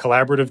all of the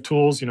collaborative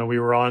tools. We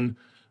were on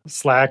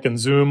Slack and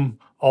Zoom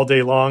all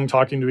day long,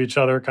 talking to each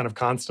other kind of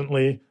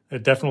constantly.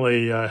 It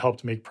definitely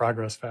helped make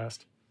progress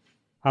fast.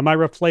 I'm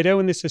Ira Flato,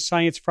 and this is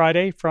Science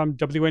Friday from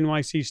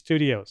WNYC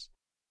Studios.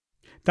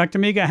 Dr.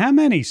 Miga, how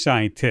many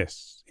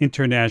scientists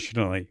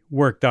internationally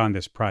worked on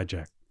this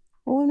project?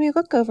 Well, when we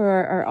look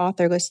over our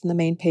author list in the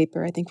main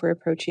paper, I think we're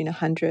approaching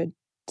 100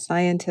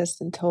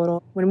 scientists in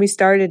total. When we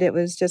started, it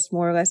was just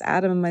more or less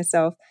Adam and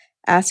myself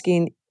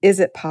asking, is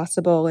it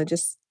possible, and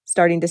just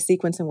starting to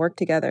sequence and work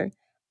together.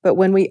 But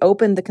when we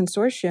opened the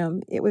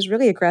consortium, it was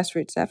really a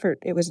grassroots effort.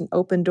 It was an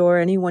open door,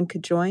 anyone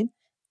could join.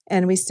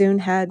 And we soon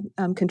had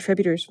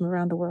contributors from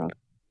around the world.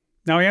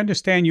 Now, I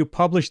understand you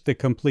published the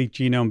complete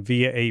genome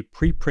via a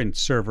preprint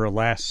server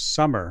last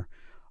summer.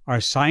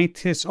 Are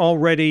scientists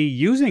already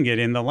using it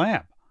in the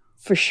lab?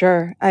 For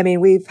sure. I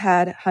mean, we've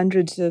had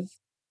hundreds of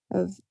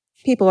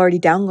people already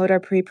download our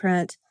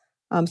preprint,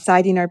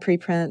 citing our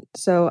preprint.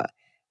 So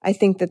I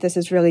think that this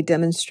is really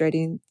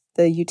demonstrating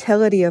the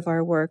utility of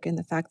our work and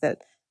the fact that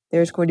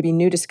there's going to be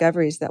new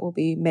discoveries that will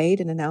be made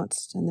and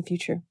announced in the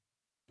future.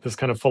 This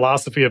kind of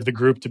philosophy of the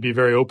group to be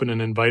very open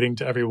and inviting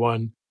to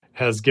everyone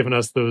has given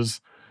us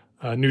those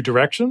new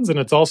directions. And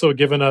it's also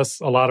given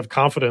us a lot of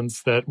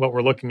confidence that what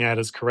we're looking at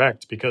is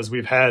correct, because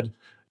we've had,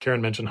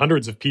 Karen mentioned,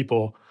 hundreds of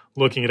people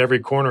looking at every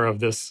corner of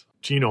this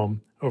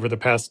genome over the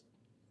past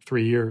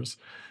 3 years.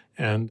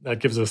 And that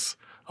gives us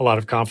a lot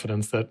of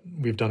confidence that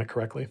we've done it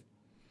correctly.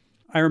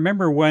 I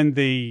remember when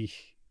the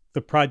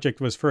the project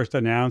was first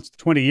announced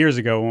 20 years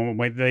ago,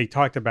 when they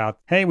talked about,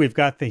 hey, we've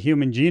got the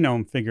human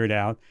genome figured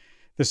out,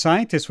 the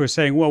scientists were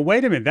saying, well,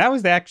 wait a minute, that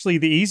was actually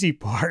the easy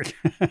part.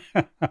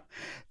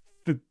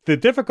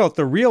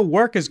 The real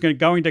work is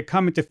going to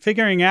come into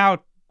figuring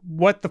out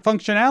what the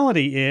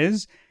functionality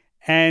is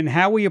and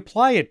how we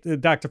apply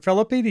it. Dr.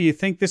 Philippi, do you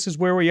think this is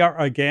where we are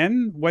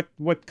again?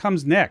 What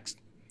comes next?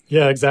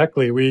 Yeah,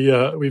 exactly.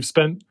 We've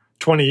spent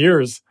 20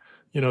 years,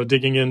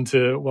 digging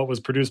into what was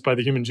produced by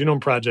the Human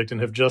Genome Project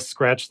and have just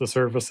scratched the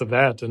surface of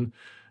that. And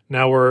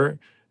now we're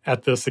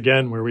at this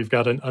again, where we've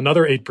got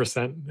another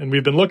 8%. And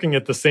we've been looking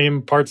at the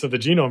same parts of the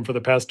genome for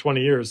the past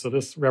 20 years. So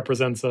this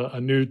represents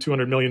a new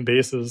 200 million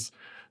bases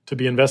to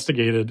be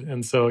investigated.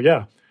 And so,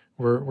 yeah,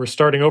 we're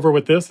starting over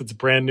with this. It's a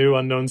brand new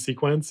unknown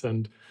sequence,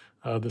 and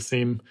the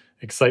same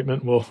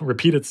excitement will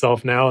repeat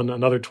itself now in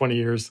another 20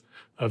 years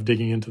of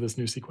digging into this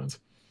new sequence.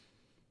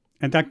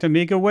 And Dr.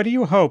 Miga, what do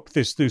you hope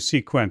this new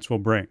sequence will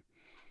bring?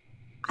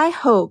 I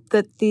hope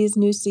that these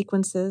new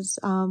sequences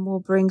will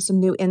bring some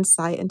new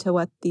insight into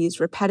what these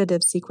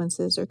repetitive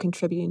sequences are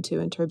contributing to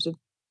in terms of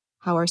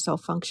how our cell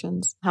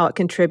functions, how it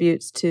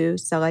contributes to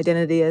cell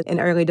identity in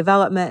early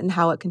development, and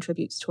how it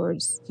contributes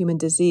towards human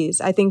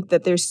disease. I think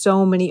that there's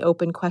so many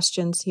open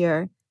questions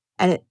here,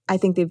 and I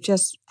think they've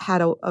just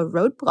had a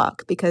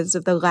roadblock because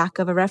of the lack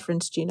of a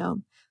reference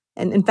genome.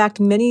 And in fact,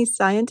 many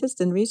scientists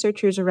and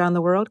researchers around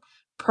the world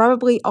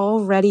probably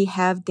already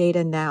have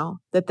data now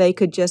that they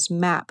could just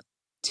map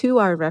to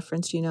our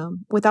reference genome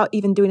without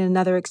even doing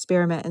another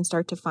experiment and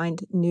start to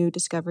find new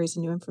discoveries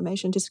and new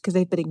information just because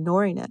they've been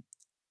ignoring it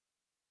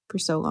for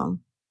so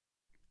long.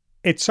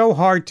 It's so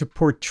hard to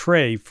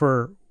portray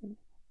for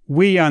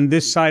we on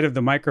this side of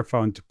the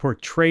microphone to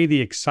portray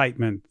the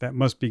excitement that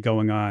must be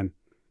going on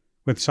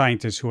with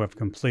scientists who have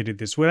completed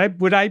this.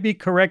 Would I be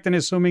correct in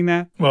assuming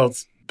that? Well,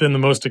 it's been the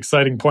most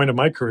exciting point of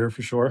my career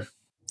for sure.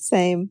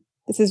 Same.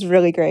 This is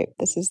really great.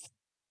 This is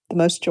the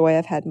most joy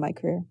I've had in my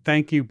career.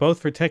 Thank you both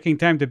for taking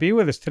time to be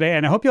with us today.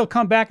 And I hope you'll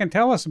come back and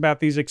tell us about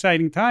these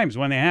exciting times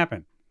when they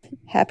happen.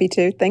 Happy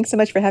to. Thanks so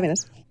much for having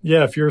us.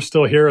 Yeah, if you're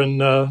still here in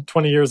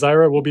 20 years,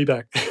 Ira, we'll be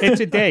back.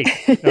 It's a date,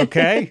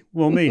 okay?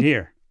 We'll meet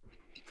here.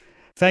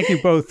 Thank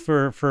you both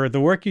for the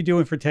work you do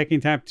and for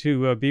taking time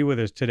to be with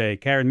us today.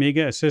 Karen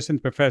Miga,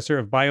 Assistant Professor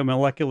of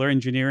Biomolecular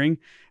Engineering,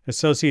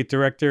 Associate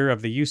Director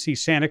of the UC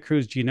Santa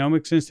Cruz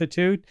Genomics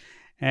Institute,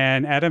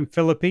 and Adam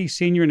Philippi,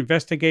 Senior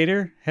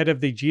Investigator, Head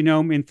of the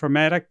Genome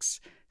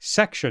Informatics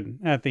Section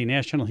at the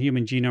National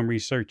Human Genome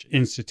Research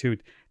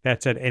Institute.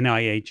 That's at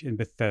NIH in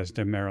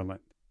Bethesda,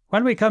 Maryland.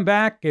 When we come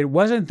back, it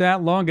wasn't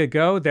that long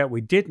ago that we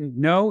didn't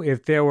know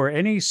if there were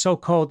any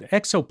so-called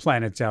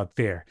exoplanets out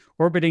there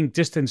orbiting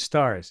distant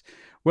stars.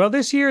 Well,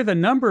 this year, the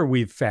number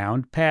we've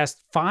found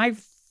passed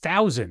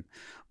 5,000.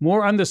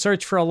 More on the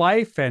search for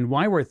life and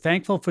why we're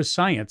thankful for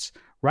science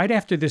right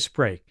after this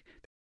break.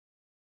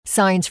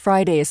 Science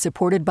Friday is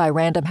supported by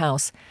Random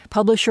House,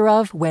 publisher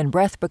of When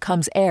Breath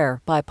Becomes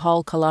Air by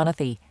Paul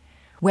Kalanithi.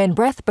 When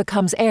Breath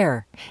Becomes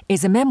Air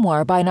is a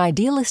memoir by an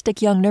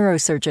idealistic young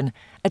neurosurgeon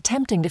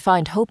attempting to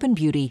find hope and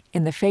beauty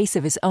in the face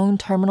of his own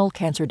terminal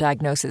cancer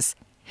diagnosis.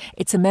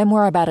 It's a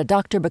memoir about a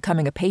doctor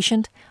becoming a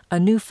patient, a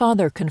new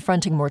father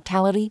confronting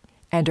mortality,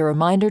 and a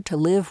reminder to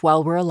live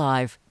while we're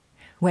alive.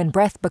 When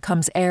Breath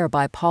Becomes Air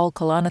by Paul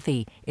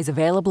Kalanithi is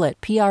available at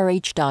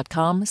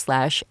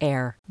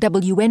prh.com/air.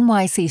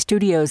 WNYC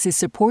Studios is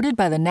supported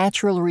by the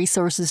Natural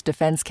Resources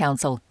Defense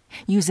Council.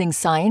 Using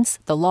science,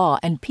 the law,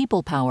 and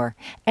people power,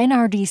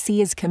 NRDC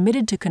is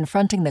committed to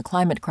confronting the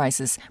climate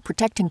crisis,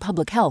 protecting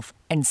public health,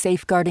 and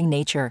safeguarding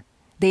nature.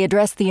 They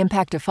address the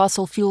impact of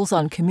fossil fuels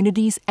on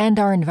communities and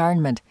our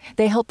environment.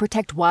 They help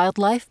protect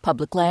wildlife,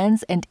 public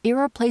lands, and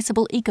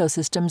irreplaceable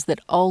ecosystems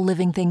that all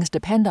living things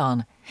depend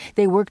on.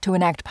 They work to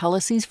enact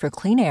policies for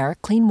clean air,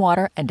 clean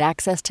water, and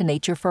access to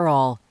nature for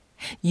all.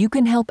 You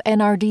can help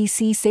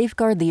NRDC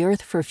safeguard the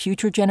Earth for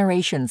future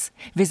generations.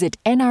 Visit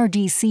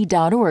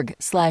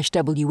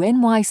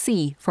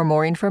nrdc.org/WNYC for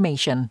more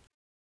information.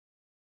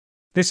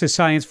 This is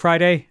Science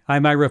Friday.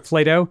 I'm Ira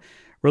Flato.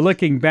 We're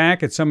looking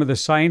back at some of the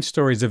science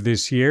stories of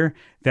this year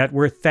that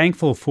we're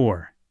thankful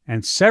for,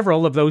 and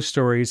several of those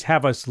stories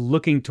have us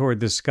looking toward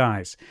the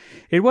skies.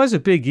 It was a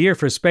big year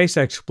for space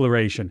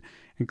exploration,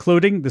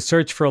 including the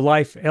search for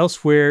life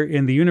elsewhere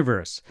in the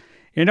universe.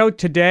 You know,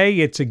 today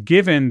it's a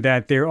given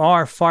that there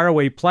are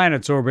faraway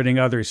planets orbiting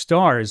other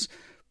stars,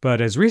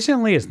 but as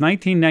recently as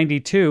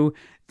 1992,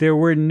 there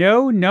were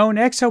no known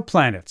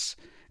exoplanets.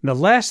 In the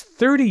last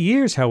 30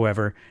 years,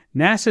 however,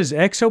 NASA's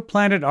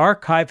exoplanet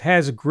archive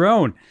has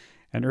grown,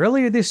 and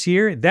earlier this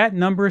year, that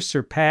number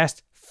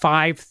surpassed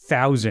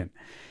 5,000.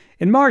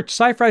 In March,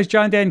 Sci-Fi's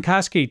John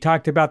Dankosky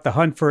talked about the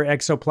hunt for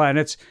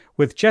exoplanets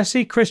with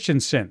Jessie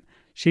Christensen.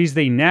 She's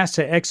the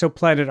NASA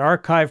Exoplanet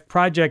Archive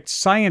Project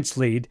Science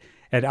Lead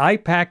at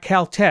IPAC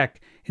Caltech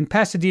in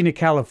Pasadena,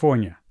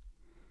 California.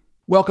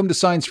 Welcome to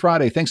Science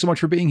Friday. Thanks so much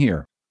for being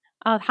here.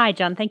 Hi,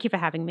 John. Thank you for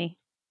having me.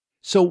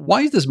 So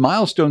why is this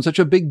milestone such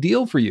a big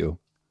deal for you?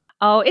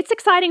 Oh, it's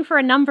exciting for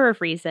a number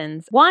of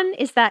reasons. One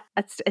is that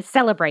it's a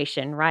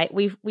celebration, right?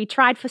 We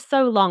tried for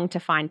so long to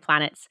find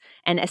planets,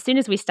 and as soon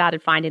as we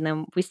started finding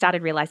them, we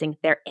started realizing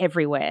they're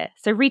everywhere.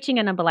 So reaching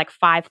a number like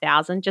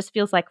 5,000 just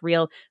feels like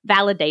real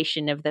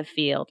validation of the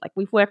field. Like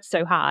we've worked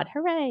so hard.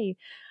 Hooray.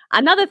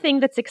 Another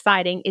thing that's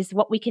exciting is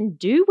what we can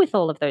do with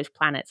all of those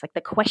planets, like the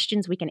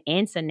questions we can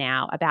answer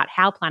now about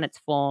how planets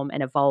form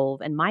and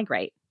evolve and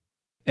migrate.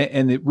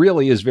 And it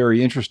really is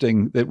very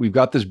interesting that we've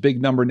got this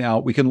big number now.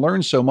 We can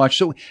learn so much.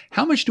 So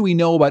how much do we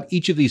know about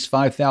each of these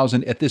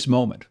 5,000 at this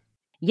moment?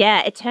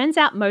 Yeah, it turns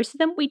out most of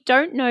them, we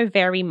don't know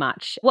very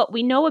much. What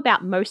we know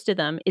about most of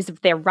them is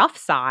their rough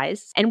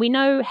size, and we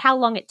know how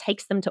long it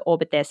takes them to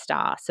orbit their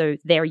star, so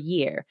their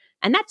year.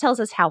 And that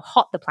tells us how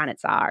hot the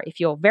planets are. If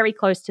you're very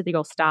close to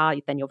your star,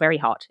 then you're very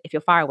hot. If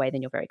you're far away,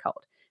 then you're very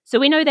cold. So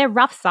we know their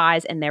rough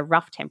size and their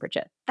rough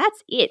temperature.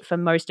 That's it for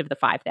most of the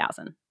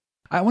 5,000.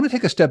 I want to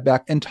take a step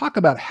back and talk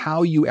about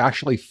how you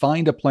actually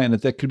find a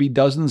planet that could be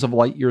dozens of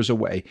light years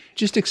away.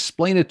 Just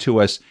explain it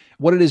to us,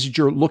 what it is that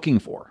you're looking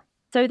for.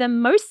 So the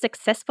most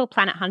successful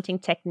planet hunting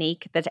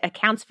technique that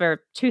accounts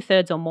for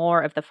 2/3 or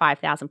more of the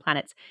 5,000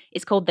 planets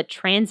is called the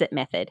transit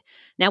method.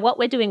 Now, what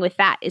we're doing with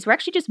that is we're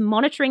actually just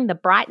monitoring the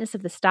brightness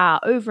of the star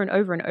over and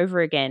over and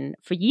over again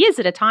for years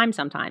at a time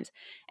sometimes.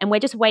 And we're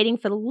just waiting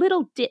for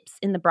little dips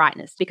in the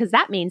brightness because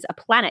that means a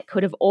planet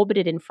could have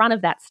orbited in front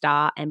of that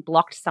star and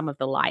blocked some of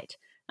the light.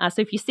 So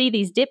if you see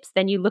these dips,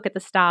 then you look at the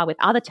star with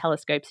other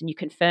telescopes and you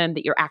confirm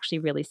that you're actually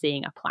really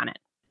seeing a planet.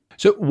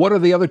 So what are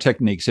the other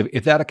techniques?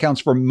 If that accounts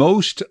for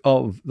most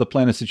of the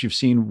planets that you've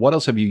seen, what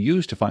else have you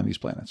used to find these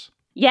planets?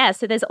 Yeah,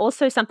 so there's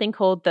also something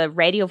called the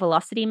radial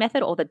velocity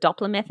method or the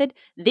Doppler method.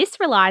 This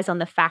relies on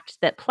the fact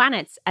that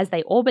planets, as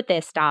they orbit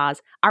their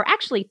stars, are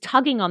actually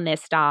tugging on their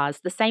stars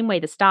the same way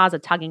the stars are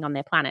tugging on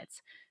their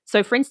planets.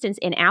 So, for instance,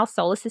 in our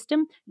solar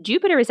system,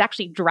 Jupiter is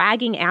actually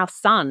dragging our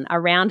sun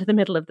around the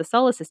middle of the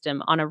solar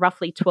system on a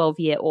roughly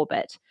 12-year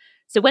orbit.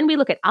 So when we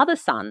look at other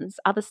suns,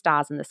 other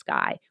stars in the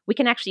sky, we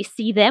can actually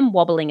see them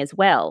wobbling as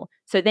well.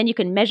 So then you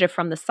can measure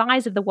from the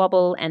size of the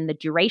wobble and the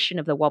duration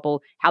of the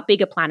wobble how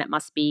big a planet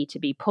must be to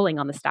be pulling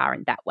on the star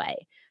in that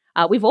way.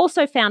 We've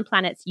also found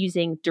planets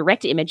using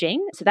direct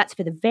imaging. So that's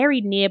for the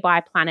very nearby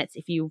planets.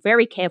 If you're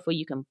very careful,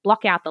 you can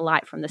block out the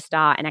light from the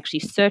star and actually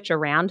search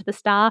around the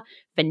star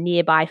for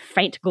nearby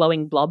faint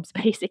glowing blobs,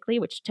 basically,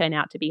 which turn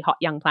out to be hot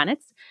young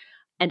planets.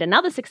 And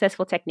another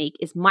successful technique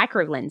is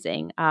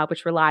microlensing,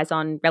 which relies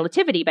on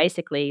relativity,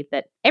 basically,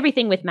 that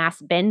everything with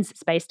mass bends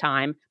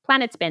space-time,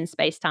 planets bend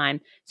space-time.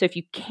 So if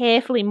you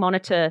carefully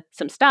monitor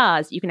some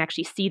stars, you can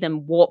actually see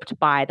them warped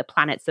by the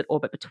planets that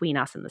orbit between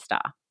us and the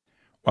star.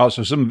 Wow,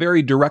 so some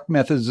very direct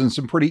methods and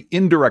some pretty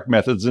indirect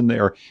methods in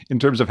there in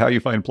terms of how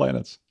you find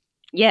planets.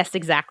 Yes,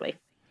 exactly.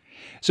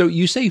 So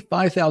you say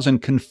 5,000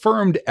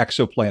 confirmed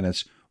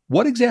exoplanets.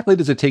 What exactly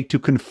does it take to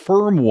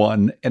confirm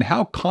one, and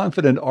how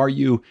confident are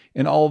you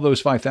in all of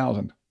those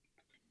 5,000?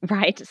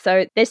 Right.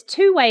 So there's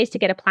two ways to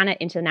get a planet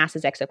into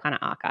NASA's Exoplanet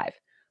Archive.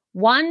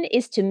 One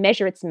is to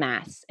measure its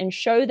mass and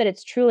show that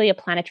it's truly a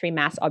planetary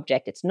mass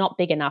object. It's not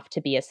big enough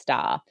to be a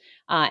star.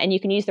 And you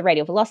can use the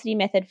radial velocity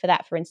method for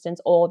that, for instance,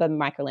 or the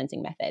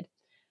microlensing method.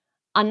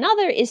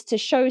 Another is to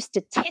show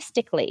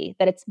statistically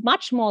that it's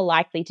much more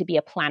likely to be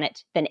a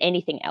planet than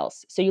anything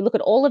else. So you look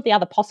at all of the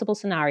other possible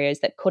scenarios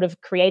that could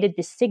have created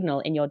this signal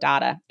in your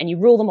data, and you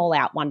rule them all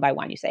out one by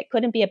one. You say it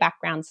couldn't be a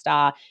background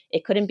star,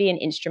 it couldn't be an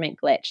instrument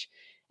glitch.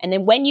 And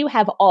then when you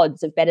have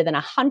odds of better than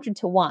 100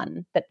 to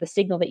 1 that the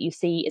signal that you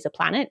see is a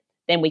planet,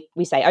 then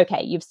we say,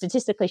 okay, you've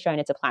statistically shown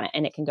it's a planet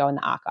and it can go in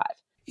the archive.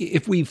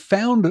 If we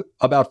found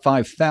about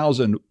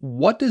 5,000,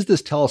 what does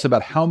this tell us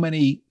about how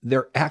many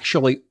there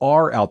actually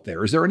are out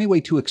there? Is there any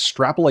way to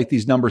extrapolate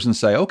these numbers and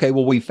say, okay,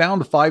 well, we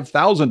found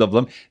 5,000 of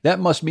them. That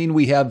must mean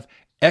we have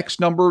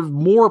X number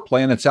more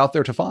planets out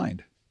there to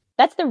find.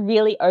 That's the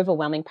really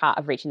overwhelming part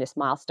of reaching this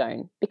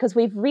milestone, because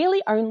we've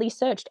really only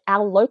searched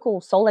our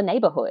local solar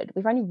neighborhood.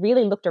 We've only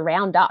really looked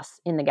around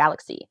us in the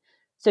galaxy.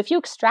 So if you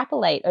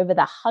extrapolate over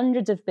the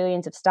hundreds of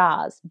billions of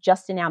stars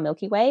just in our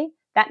Milky Way,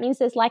 that means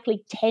there's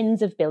likely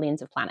tens of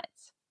billions of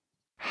planets.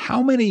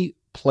 How many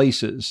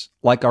places,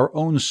 like our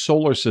own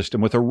solar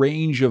system, with a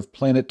range of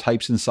planet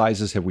types and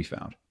sizes have we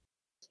found?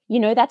 You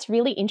know, that's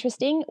really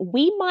interesting.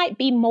 We might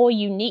be more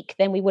unique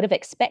than we would have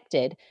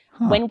expected.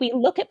 When we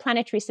look at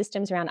planetary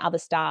systems around other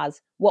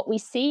stars, what we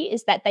see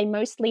is that they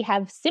mostly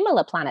have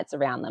similar planets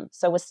around them.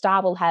 So a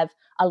star will have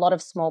a lot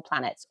of small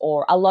planets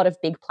or a lot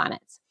of big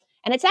planets.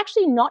 And it's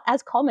actually not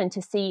as common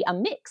to see a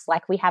mix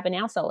like we have in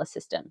our solar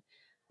system.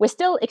 We're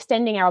still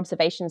extending our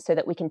observations so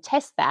that we can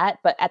test that.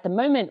 But at the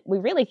moment, we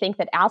really think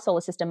that our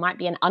solar system might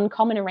be an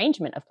uncommon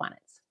arrangement of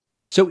planets.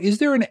 So is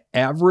there an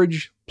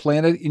average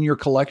planet in your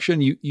collection?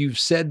 You've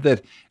said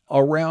that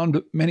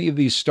around many of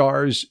these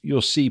stars,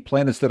 you'll see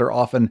planets that are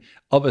often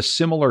of a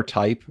similar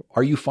type.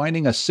 Are you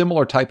finding a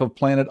similar type of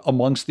planet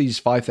amongst these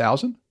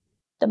 5,000?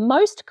 The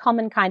most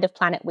common kind of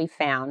planet we've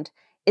found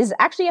is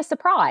actually a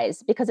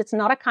surprise because it's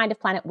not a kind of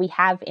planet we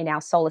have in our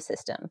solar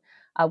system.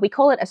 We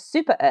call it a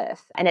super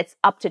Earth, and it's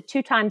up to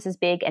 2 times as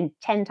big and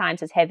 10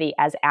 times as heavy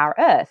as our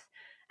Earth.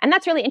 And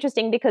that's really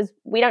interesting because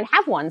we don't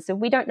have one, so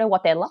we don't know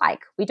what they're like.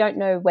 We don't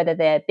know whether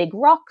they're big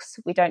rocks.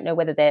 We don't know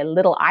whether they're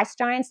little ice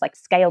giants, like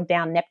scaled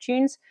down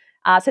Neptunes.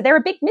 So they're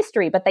a big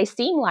mystery, but they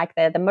seem like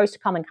they're the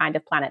most common kind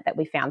of planet that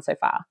we've found so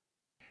far.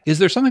 Is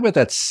there something about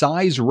that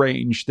size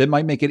range that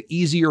might make it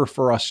easier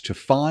for us to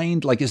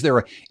find? Like, is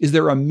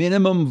there a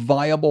minimum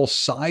viable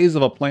size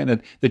of a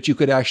planet that you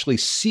could actually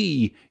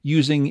see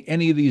using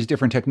any of these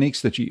different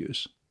techniques that you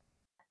use?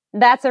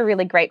 That's a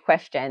really great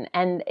question.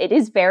 And it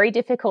is very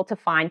difficult to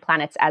find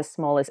planets as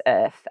small as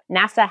Earth.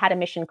 NASA had a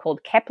mission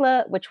called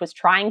Kepler, which was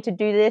trying to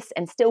do this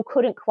and still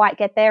couldn't quite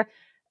get there.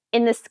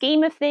 In the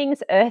scheme of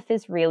things, Earth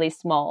is really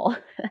small.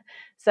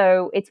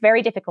 So it's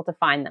very difficult to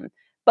find them.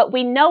 But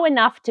we know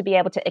enough to be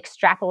able to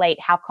extrapolate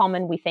how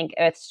common we think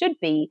Earths should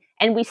be.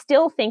 And we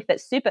still think that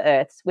super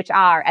Earths, which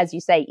are, as you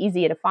say,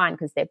 easier to find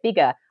because they're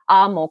bigger,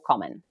 are more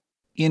common.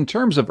 In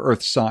terms of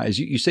Earth size,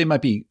 you say it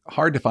might be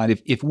hard to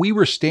find. If we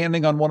were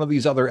standing on one of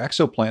these other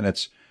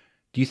exoplanets,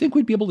 do you think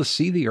we'd be able to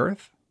see the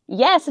Earth?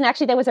 Yes, and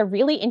actually there was a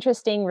really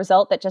interesting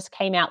result that just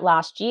came out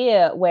last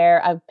year where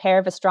a pair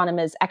of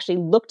astronomers actually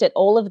looked at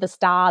all of the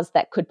stars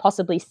that could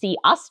possibly see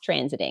us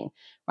transiting,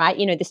 right?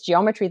 You know, this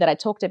geometry that I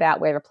talked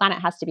about where a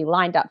planet has to be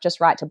lined up just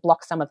right to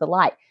block some of the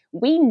light.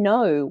 We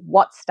know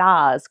what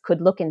stars could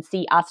look and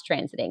see us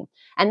transiting.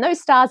 And those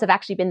stars have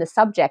actually been the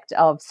subject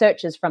of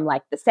searches from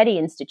like the SETI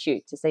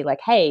Institute to say like,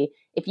 hey,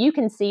 if you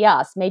can see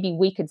us, maybe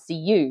we could see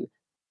you.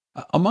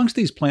 Amongst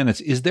these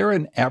planets, is there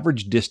an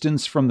average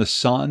distance from the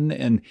sun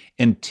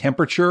and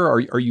temperature?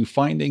 Are you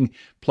finding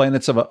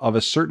planets of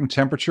a certain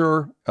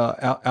temperature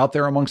out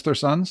there amongst their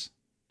suns?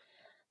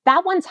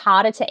 That one's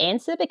harder to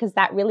answer because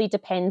that really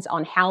depends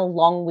on how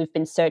long we've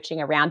been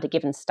searching around a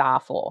given star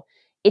for.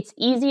 It's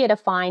easier to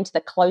find the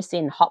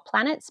close-in hot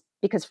planets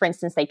because, for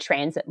instance, they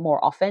transit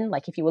more often.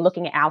 Like if you were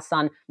looking at our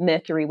sun,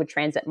 Mercury would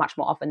transit much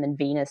more often than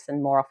Venus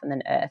and more often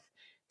than Earth.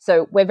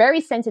 So we're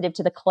very sensitive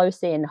to the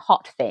close-in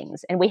hot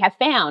things, and we have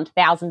found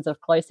thousands of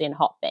close-in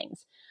hot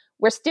things.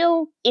 We're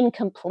still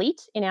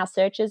incomplete in our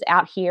searches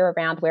out here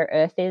around where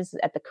Earth is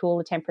at the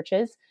cooler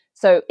temperatures.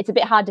 So it's a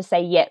bit hard to say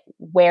yet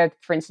where,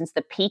 for instance,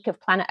 the peak of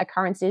planet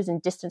occurrence is in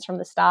distance from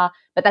the star,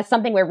 but that's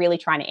something we're really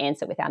trying to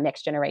answer with our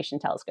next generation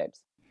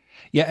telescopes.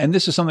 Yeah, and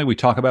this is something we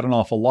talk about an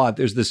awful lot.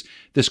 There's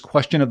this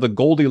question of the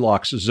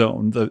Goldilocks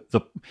zone, the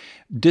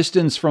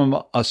distance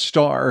from a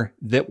star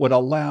that would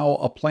allow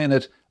a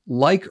planet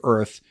like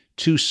Earth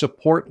to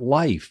support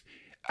life.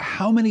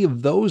 How many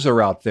of those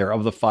are out there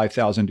of the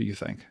 5,000, do you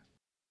think?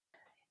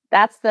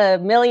 That's the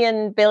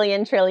 $1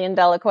 billion, trillion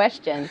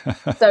question.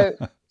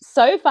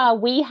 So far,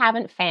 we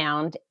haven't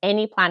found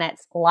any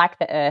planets like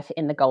the Earth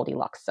in the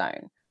Goldilocks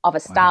zone of a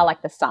star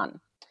like the sun.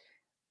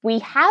 We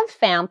have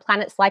found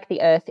planets like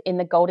the Earth in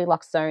the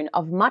Goldilocks zone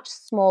of much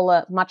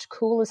smaller, much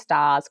cooler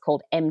stars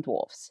called M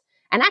dwarfs.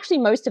 And actually,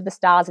 most of the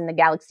stars in the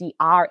galaxy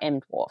are M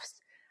dwarfs.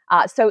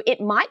 So it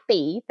might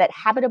be that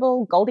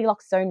habitable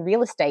Goldilocks zone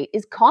real estate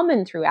is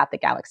common throughout the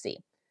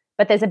galaxy.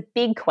 But there's a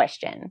big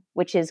question,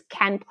 which is,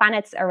 can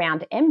planets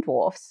around M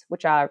dwarfs,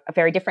 which are a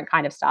very different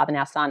kind of star than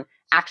our sun,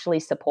 actually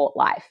support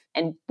life?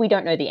 And we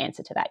don't know the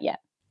answer to that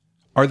yet.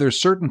 Are there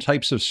certain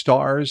types of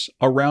stars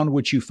around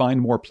which you find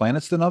more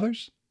planets than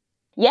others?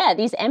 Yeah,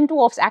 these M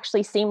dwarfs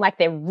actually seem like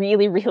they're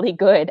really, really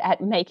good at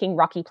making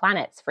rocky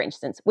planets, for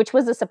instance, which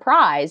was a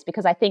surprise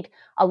because I think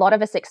a lot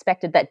of us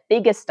expected that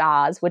bigger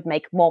stars would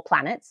make more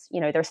planets.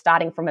 You know, they're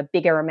starting from a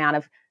bigger amount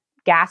of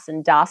gas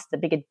and dust, the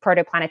bigger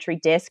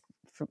protoplanetary disk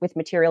with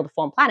material to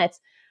form planets.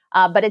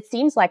 But it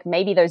seems like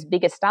maybe those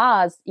bigger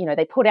stars, you know,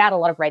 they put out a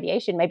lot of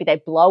radiation, maybe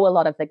they blow a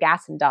lot of the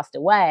gas and dust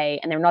away,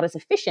 and they're not as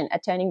efficient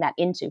at turning that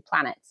into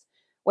planets.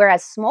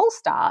 Whereas small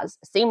stars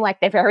seem like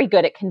they're very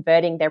good at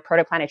converting their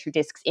protoplanetary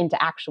disks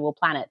into actual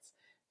planets.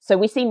 So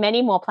we see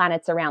many more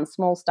planets around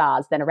small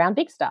stars than around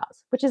big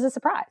stars, which is a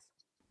surprise.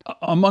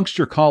 Amongst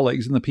your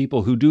colleagues and the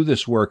people who do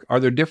this work, are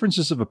there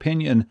differences of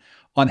opinion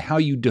on how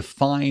you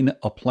define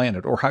a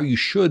planet or how you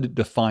should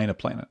define a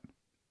planet?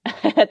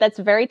 That's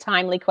a very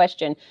timely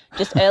question.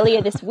 Just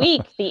earlier this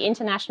week, the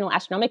International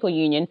Astronomical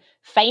Union,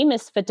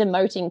 famous for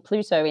demoting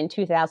Pluto in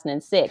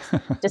 2006,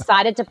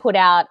 decided to put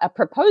out a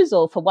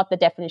proposal for what the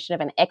definition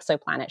of an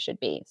exoplanet should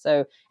be.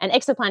 So an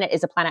exoplanet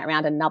is a planet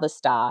around another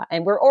star,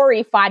 and we're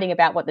already fighting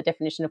about what the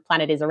definition of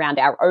planet is around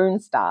our own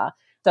star.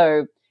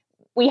 So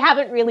we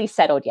haven't really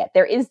settled yet.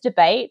 There is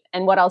debate,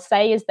 and what I'll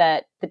say is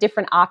that the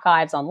different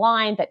archives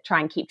online that try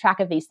and keep track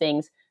of these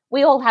things,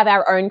 we all have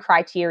our own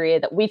criteria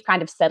that we've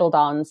kind of settled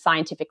on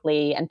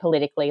scientifically and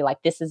politically, like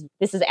this is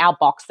our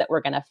box that we're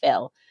going to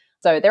fill.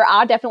 So there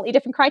are definitely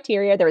different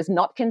criteria. There is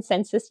not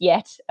consensus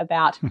yet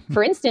about,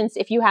 for instance,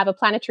 if you have a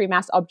planetary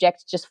mass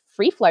object just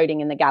free floating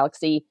in the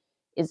galaxy,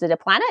 is it a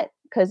planet?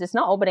 Because it's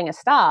not orbiting a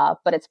star,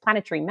 but it's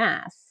planetary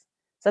mass.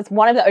 So that's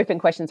one of the open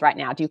questions right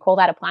now. Do you call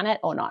that a planet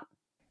or not?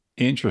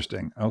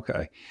 Interesting.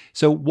 Okay.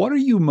 So what are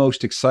you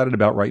most excited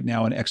about right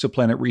now in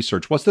exoplanet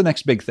research? What's the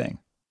next big thing?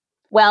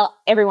 Well,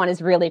 everyone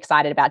is really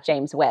excited about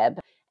James Webb.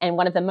 And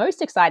one of the most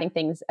exciting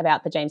things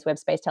about the James Webb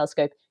Space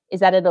Telescope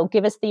is that it'll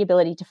give us the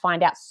ability to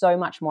find out so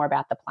much more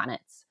about the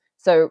planets.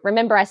 So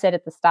remember I said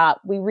at the start,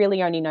 we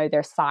really only know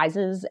their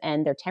sizes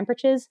and their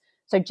temperatures.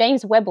 So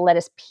James Webb will let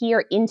us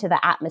peer into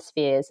the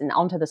atmospheres and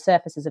onto the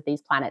surfaces of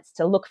these planets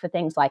to look for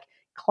things like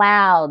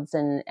clouds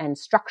and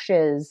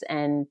structures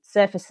and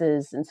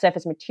surfaces and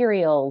surface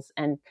materials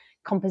and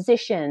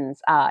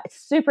compositions. It's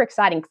super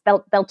exciting.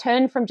 They'll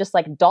turn from just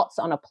like dots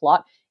on a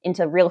plot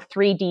into real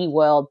 3D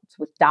worlds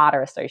with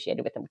data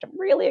associated with them, which I'm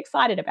really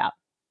excited about.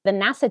 The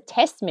NASA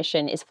TESS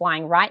mission is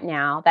flying right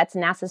now. That's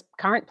NASA's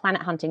current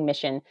planet hunting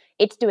mission.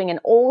 It's doing an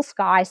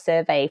all-sky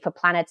survey for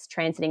planets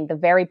transiting the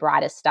very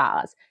brightest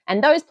stars.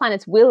 And those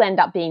planets will end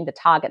up being the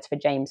targets for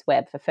James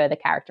Webb for further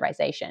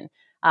characterization.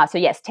 So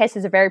yes, TESS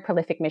is a very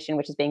prolific mission,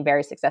 which is being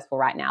very successful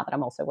right now that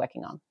I'm also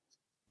working on.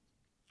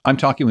 I'm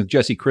talking with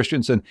Jessie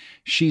Christensen.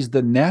 She's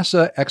the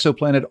NASA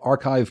Exoplanet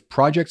Archive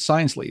Project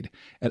Science Lead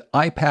at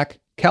IPAC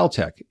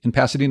Caltech in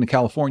Pasadena,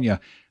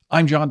 California.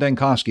 I'm John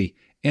Dankosky,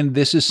 and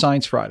this is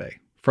Science Friday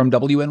from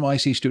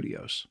WNYC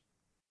Studios.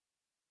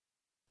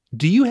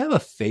 Do you have a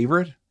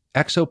favorite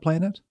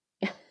exoplanet?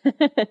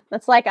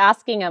 That's like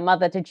asking a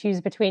mother to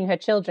choose between her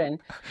children.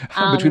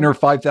 Between her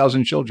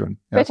 5,000 children.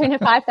 Between her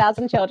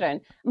 5,000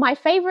 children. My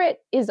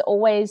favorite is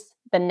always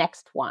the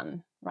next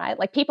one, right?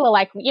 Like people are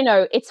like,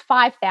 it's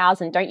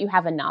 5,000. Don't you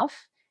have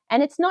enough?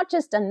 And it's not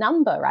just a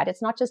number, right?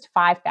 It's not just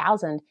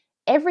 5,000.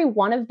 Every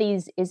one of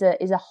these is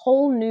a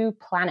whole new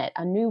planet,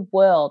 a new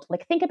world.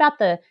 Like think about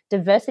the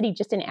diversity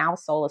just in our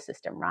solar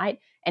system, right?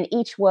 And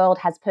each world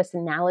has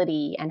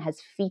personality and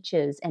has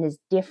features and is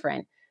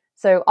different.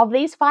 So of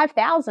these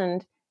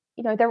 5,000,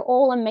 they're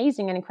all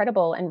amazing and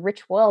incredible and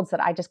rich worlds that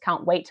I just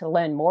can't wait to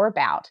learn more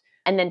about.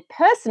 And then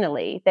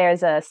personally,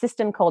 there's a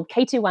system called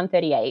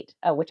K2138,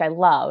 which I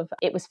love.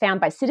 It was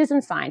found by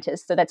citizen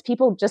scientists. So that's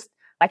people just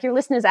like your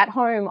listeners at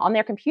home on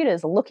their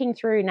computers looking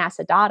through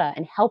NASA data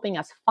and helping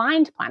us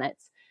find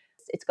planets.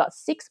 It's got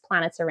 6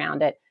 planets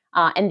around it.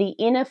 And the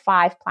inner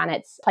 5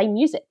 planets play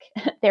music.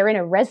 They're in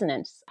a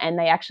resonance. And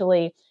they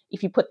actually,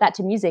 if you put that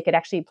to music, it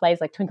actually plays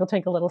like Twinkle,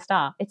 Twinkle, Little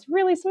Star. It's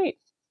really sweet.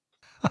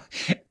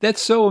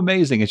 That's so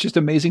amazing. It's just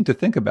amazing to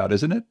think about,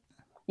 isn't it?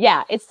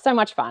 Yeah, it's so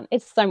much fun.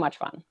 It's so much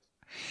fun.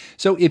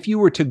 So if you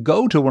were to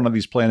go to one of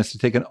these planets to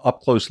take an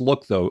up-close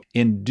look, though,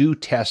 and do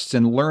tests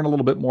and learn a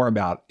little bit more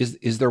about,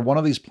 is there one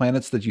of these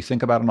planets that you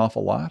think about an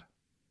awful lot?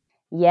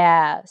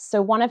 Yeah.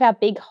 So one of our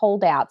big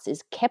holdouts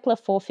is Kepler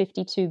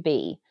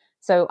 452b.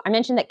 So I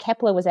mentioned that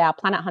Kepler was our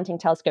planet hunting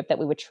telescope that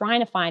we were trying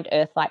to find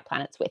Earth-like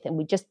planets with, and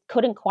we just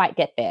couldn't quite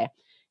get there.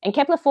 And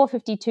Kepler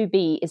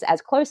 452b is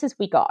as close as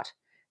we got.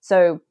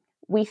 So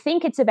we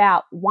think it's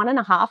about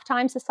 1.5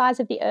 times the size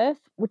of the Earth,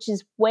 which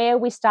is where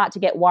we start to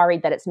get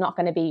worried that it's not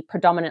going to be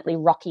predominantly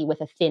rocky with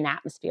a thin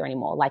atmosphere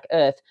anymore, like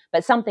Earth,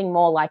 but something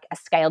more like a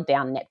scaled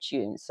down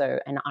Neptune, so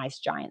an ice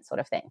giant sort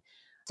of thing.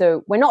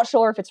 So we're not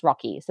sure if it's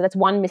rocky. So that's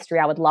one mystery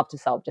I would love to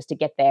solve, just to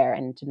get there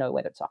and to know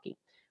whether it's rocky.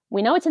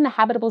 We know it's in the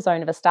habitable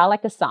zone of a star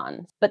like the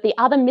Sun, but the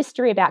other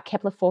mystery about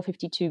Kepler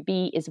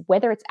 452b is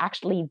whether it's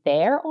actually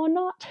there or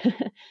not.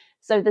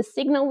 So the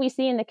signal we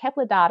see in the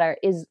Kepler data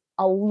is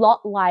a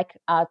lot like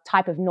a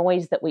type of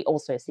noise that we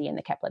also see in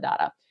the Kepler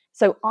data.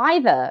 So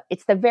either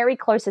it's the very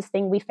closest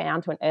thing we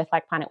found to an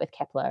Earth-like planet with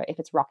Kepler, if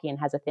it's rocky and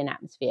has a thin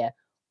atmosphere,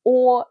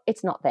 or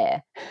it's not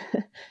there.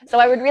 So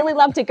I would really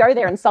love to go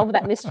there and solve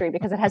that mystery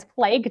because it has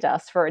plagued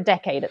us for a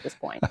decade at this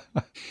point.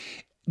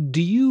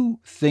 Do you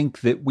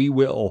think that we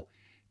will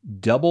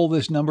double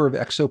this number of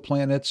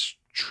exoplanets,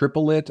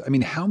 triple it? I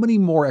mean, how many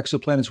more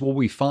exoplanets will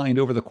we find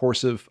over the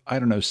course of, I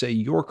don't know, say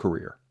your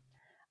career?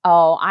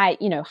 Oh,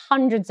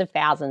 hundreds of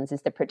thousands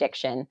is the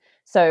prediction.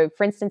 So,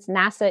 for instance,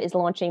 NASA is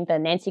launching the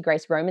Nancy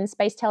Grace Roman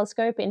Space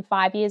Telescope in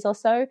 5 years or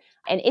so,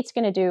 and it's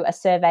going to do a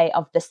survey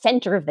of the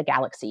center of the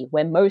galaxy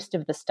where most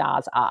of the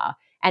stars are.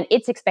 And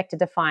it's expected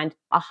to find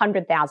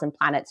 100,000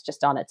 planets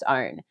just on its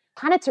own.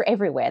 Planets are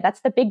everywhere. That's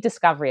the big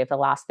discovery of the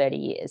last 30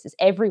 years, is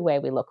everywhere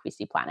we look, we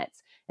see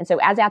planets. And so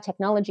as our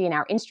technology and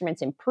our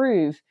instruments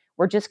improve,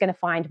 we're just going to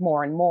find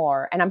more and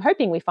more. And I'm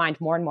hoping we find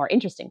more and more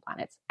interesting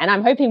planets. And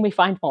I'm hoping we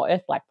find more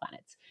Earth-like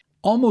planets.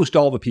 Almost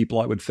all the people,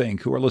 I would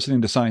think, who are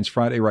listening to Science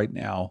Friday right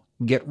now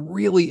get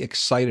really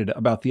excited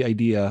about the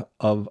idea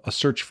of a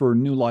search for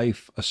new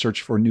life, a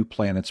search for new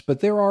planets.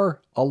 But there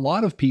are a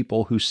lot of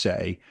people who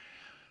say,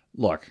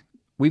 look,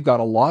 we've got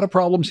a lot of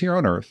problems here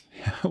on Earth.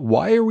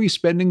 Why are we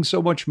spending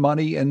so much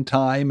money and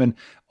time and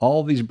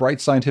all these bright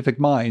scientific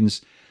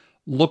minds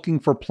looking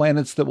for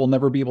planets that we'll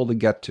never be able to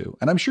get to?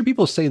 And I'm sure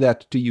people say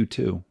that to you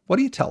too. What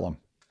do you tell them?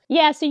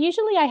 Yeah, so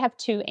usually I have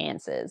 2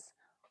 answers.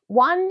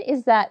 One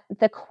is that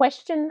the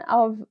question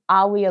of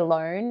are we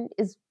alone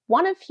is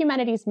one of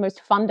humanity's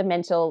most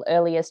fundamental,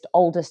 earliest,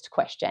 oldest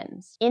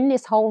questions. In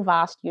this whole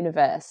vast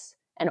universe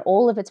and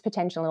all of its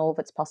potential and all of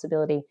its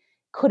possibility,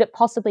 could it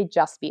possibly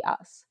just be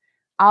us?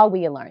 Are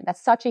we alone?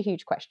 That's such a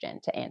huge question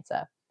to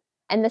answer.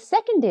 And the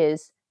second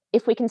is,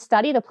 if we can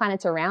study the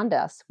planets around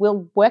us,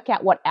 we'll work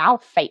out what our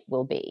fate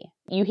will be.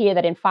 You hear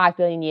that in 5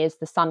 billion years,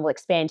 the sun will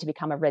expand to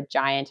become a red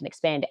giant and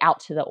expand out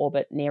to the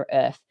orbit near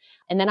Earth.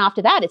 And then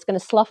after that, it's going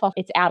to slough off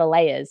its outer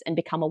layers and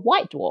become a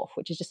white dwarf,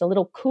 which is just a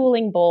little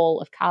cooling ball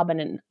of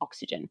carbon and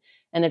oxygen.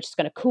 And they're just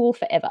going to cool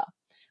forever.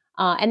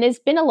 And there's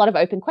been a lot of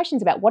open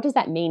questions about what does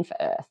that mean for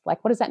Earth?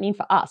 Like, what does that mean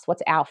for us?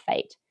 What's our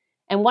fate?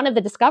 And one of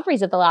the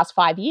discoveries of the last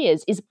 5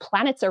 years is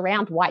planets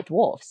around white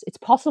dwarfs. It's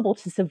possible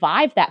to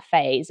survive that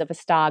phase of a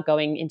star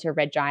going into a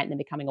red giant and then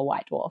becoming a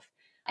white dwarf.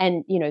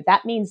 And,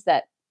 that means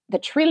that the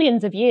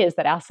trillions of years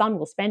that our sun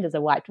will spend as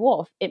a white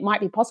dwarf, it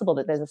might be possible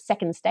that there's a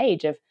second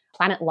stage of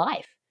planet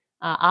life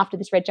after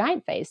this red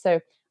giant phase.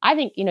 So I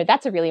think,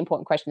 that's a really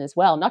important question as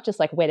well. Not just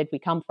like, where did we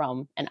come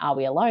from and are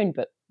we alone,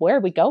 but where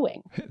are we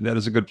going? That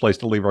is a good place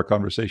to leave our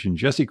conversation.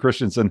 Jessie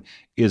Christensen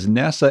is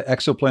NASA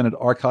Exoplanet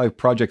Archive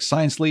Project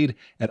Science Lead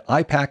at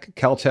IPAC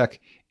Caltech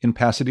in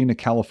Pasadena,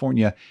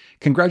 California.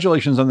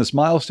 Congratulations on this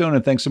milestone,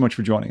 and thanks so much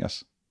for joining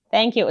us.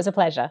 Thank you. It was a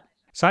pleasure.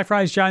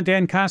 Sci-Fi's John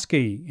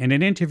Dankosky in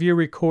an interview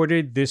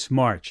recorded this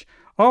March.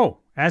 Oh,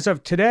 as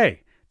of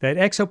today, that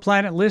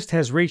exoplanet list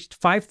has reached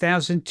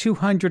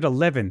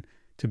 5,211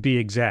 to be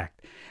exact.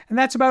 And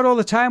that's about all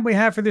the time we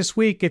have for this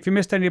week. If you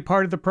missed any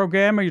part of the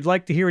program or you'd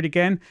like to hear it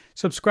again,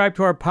 subscribe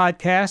to our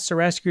podcasts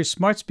or ask your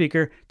smart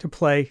speaker to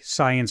play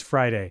Science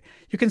Friday.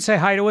 You can say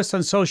hi to us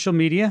on social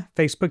media,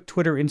 Facebook,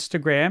 Twitter,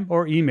 Instagram,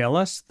 or email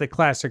us the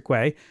classic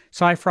way,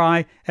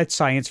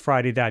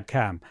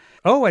 sci-fi@sciencefriday.com.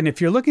 Oh, and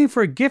if you're looking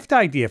for a gift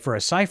idea for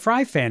a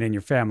sci-fi fan in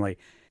your family,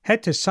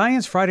 head to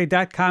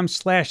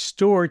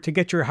sciencefriday.com/store to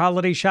get your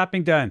holiday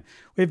shopping done.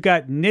 We've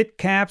got knit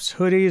caps,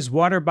 hoodies,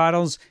 water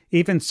bottles,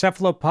 even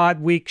Cephalopod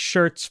Week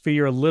shirts for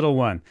your little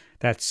one.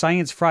 That's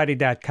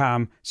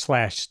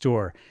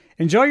sciencefriday.com/store.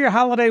 Enjoy your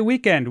holiday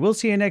weekend. We'll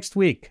see you next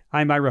week.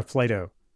 I'm Ira Flato.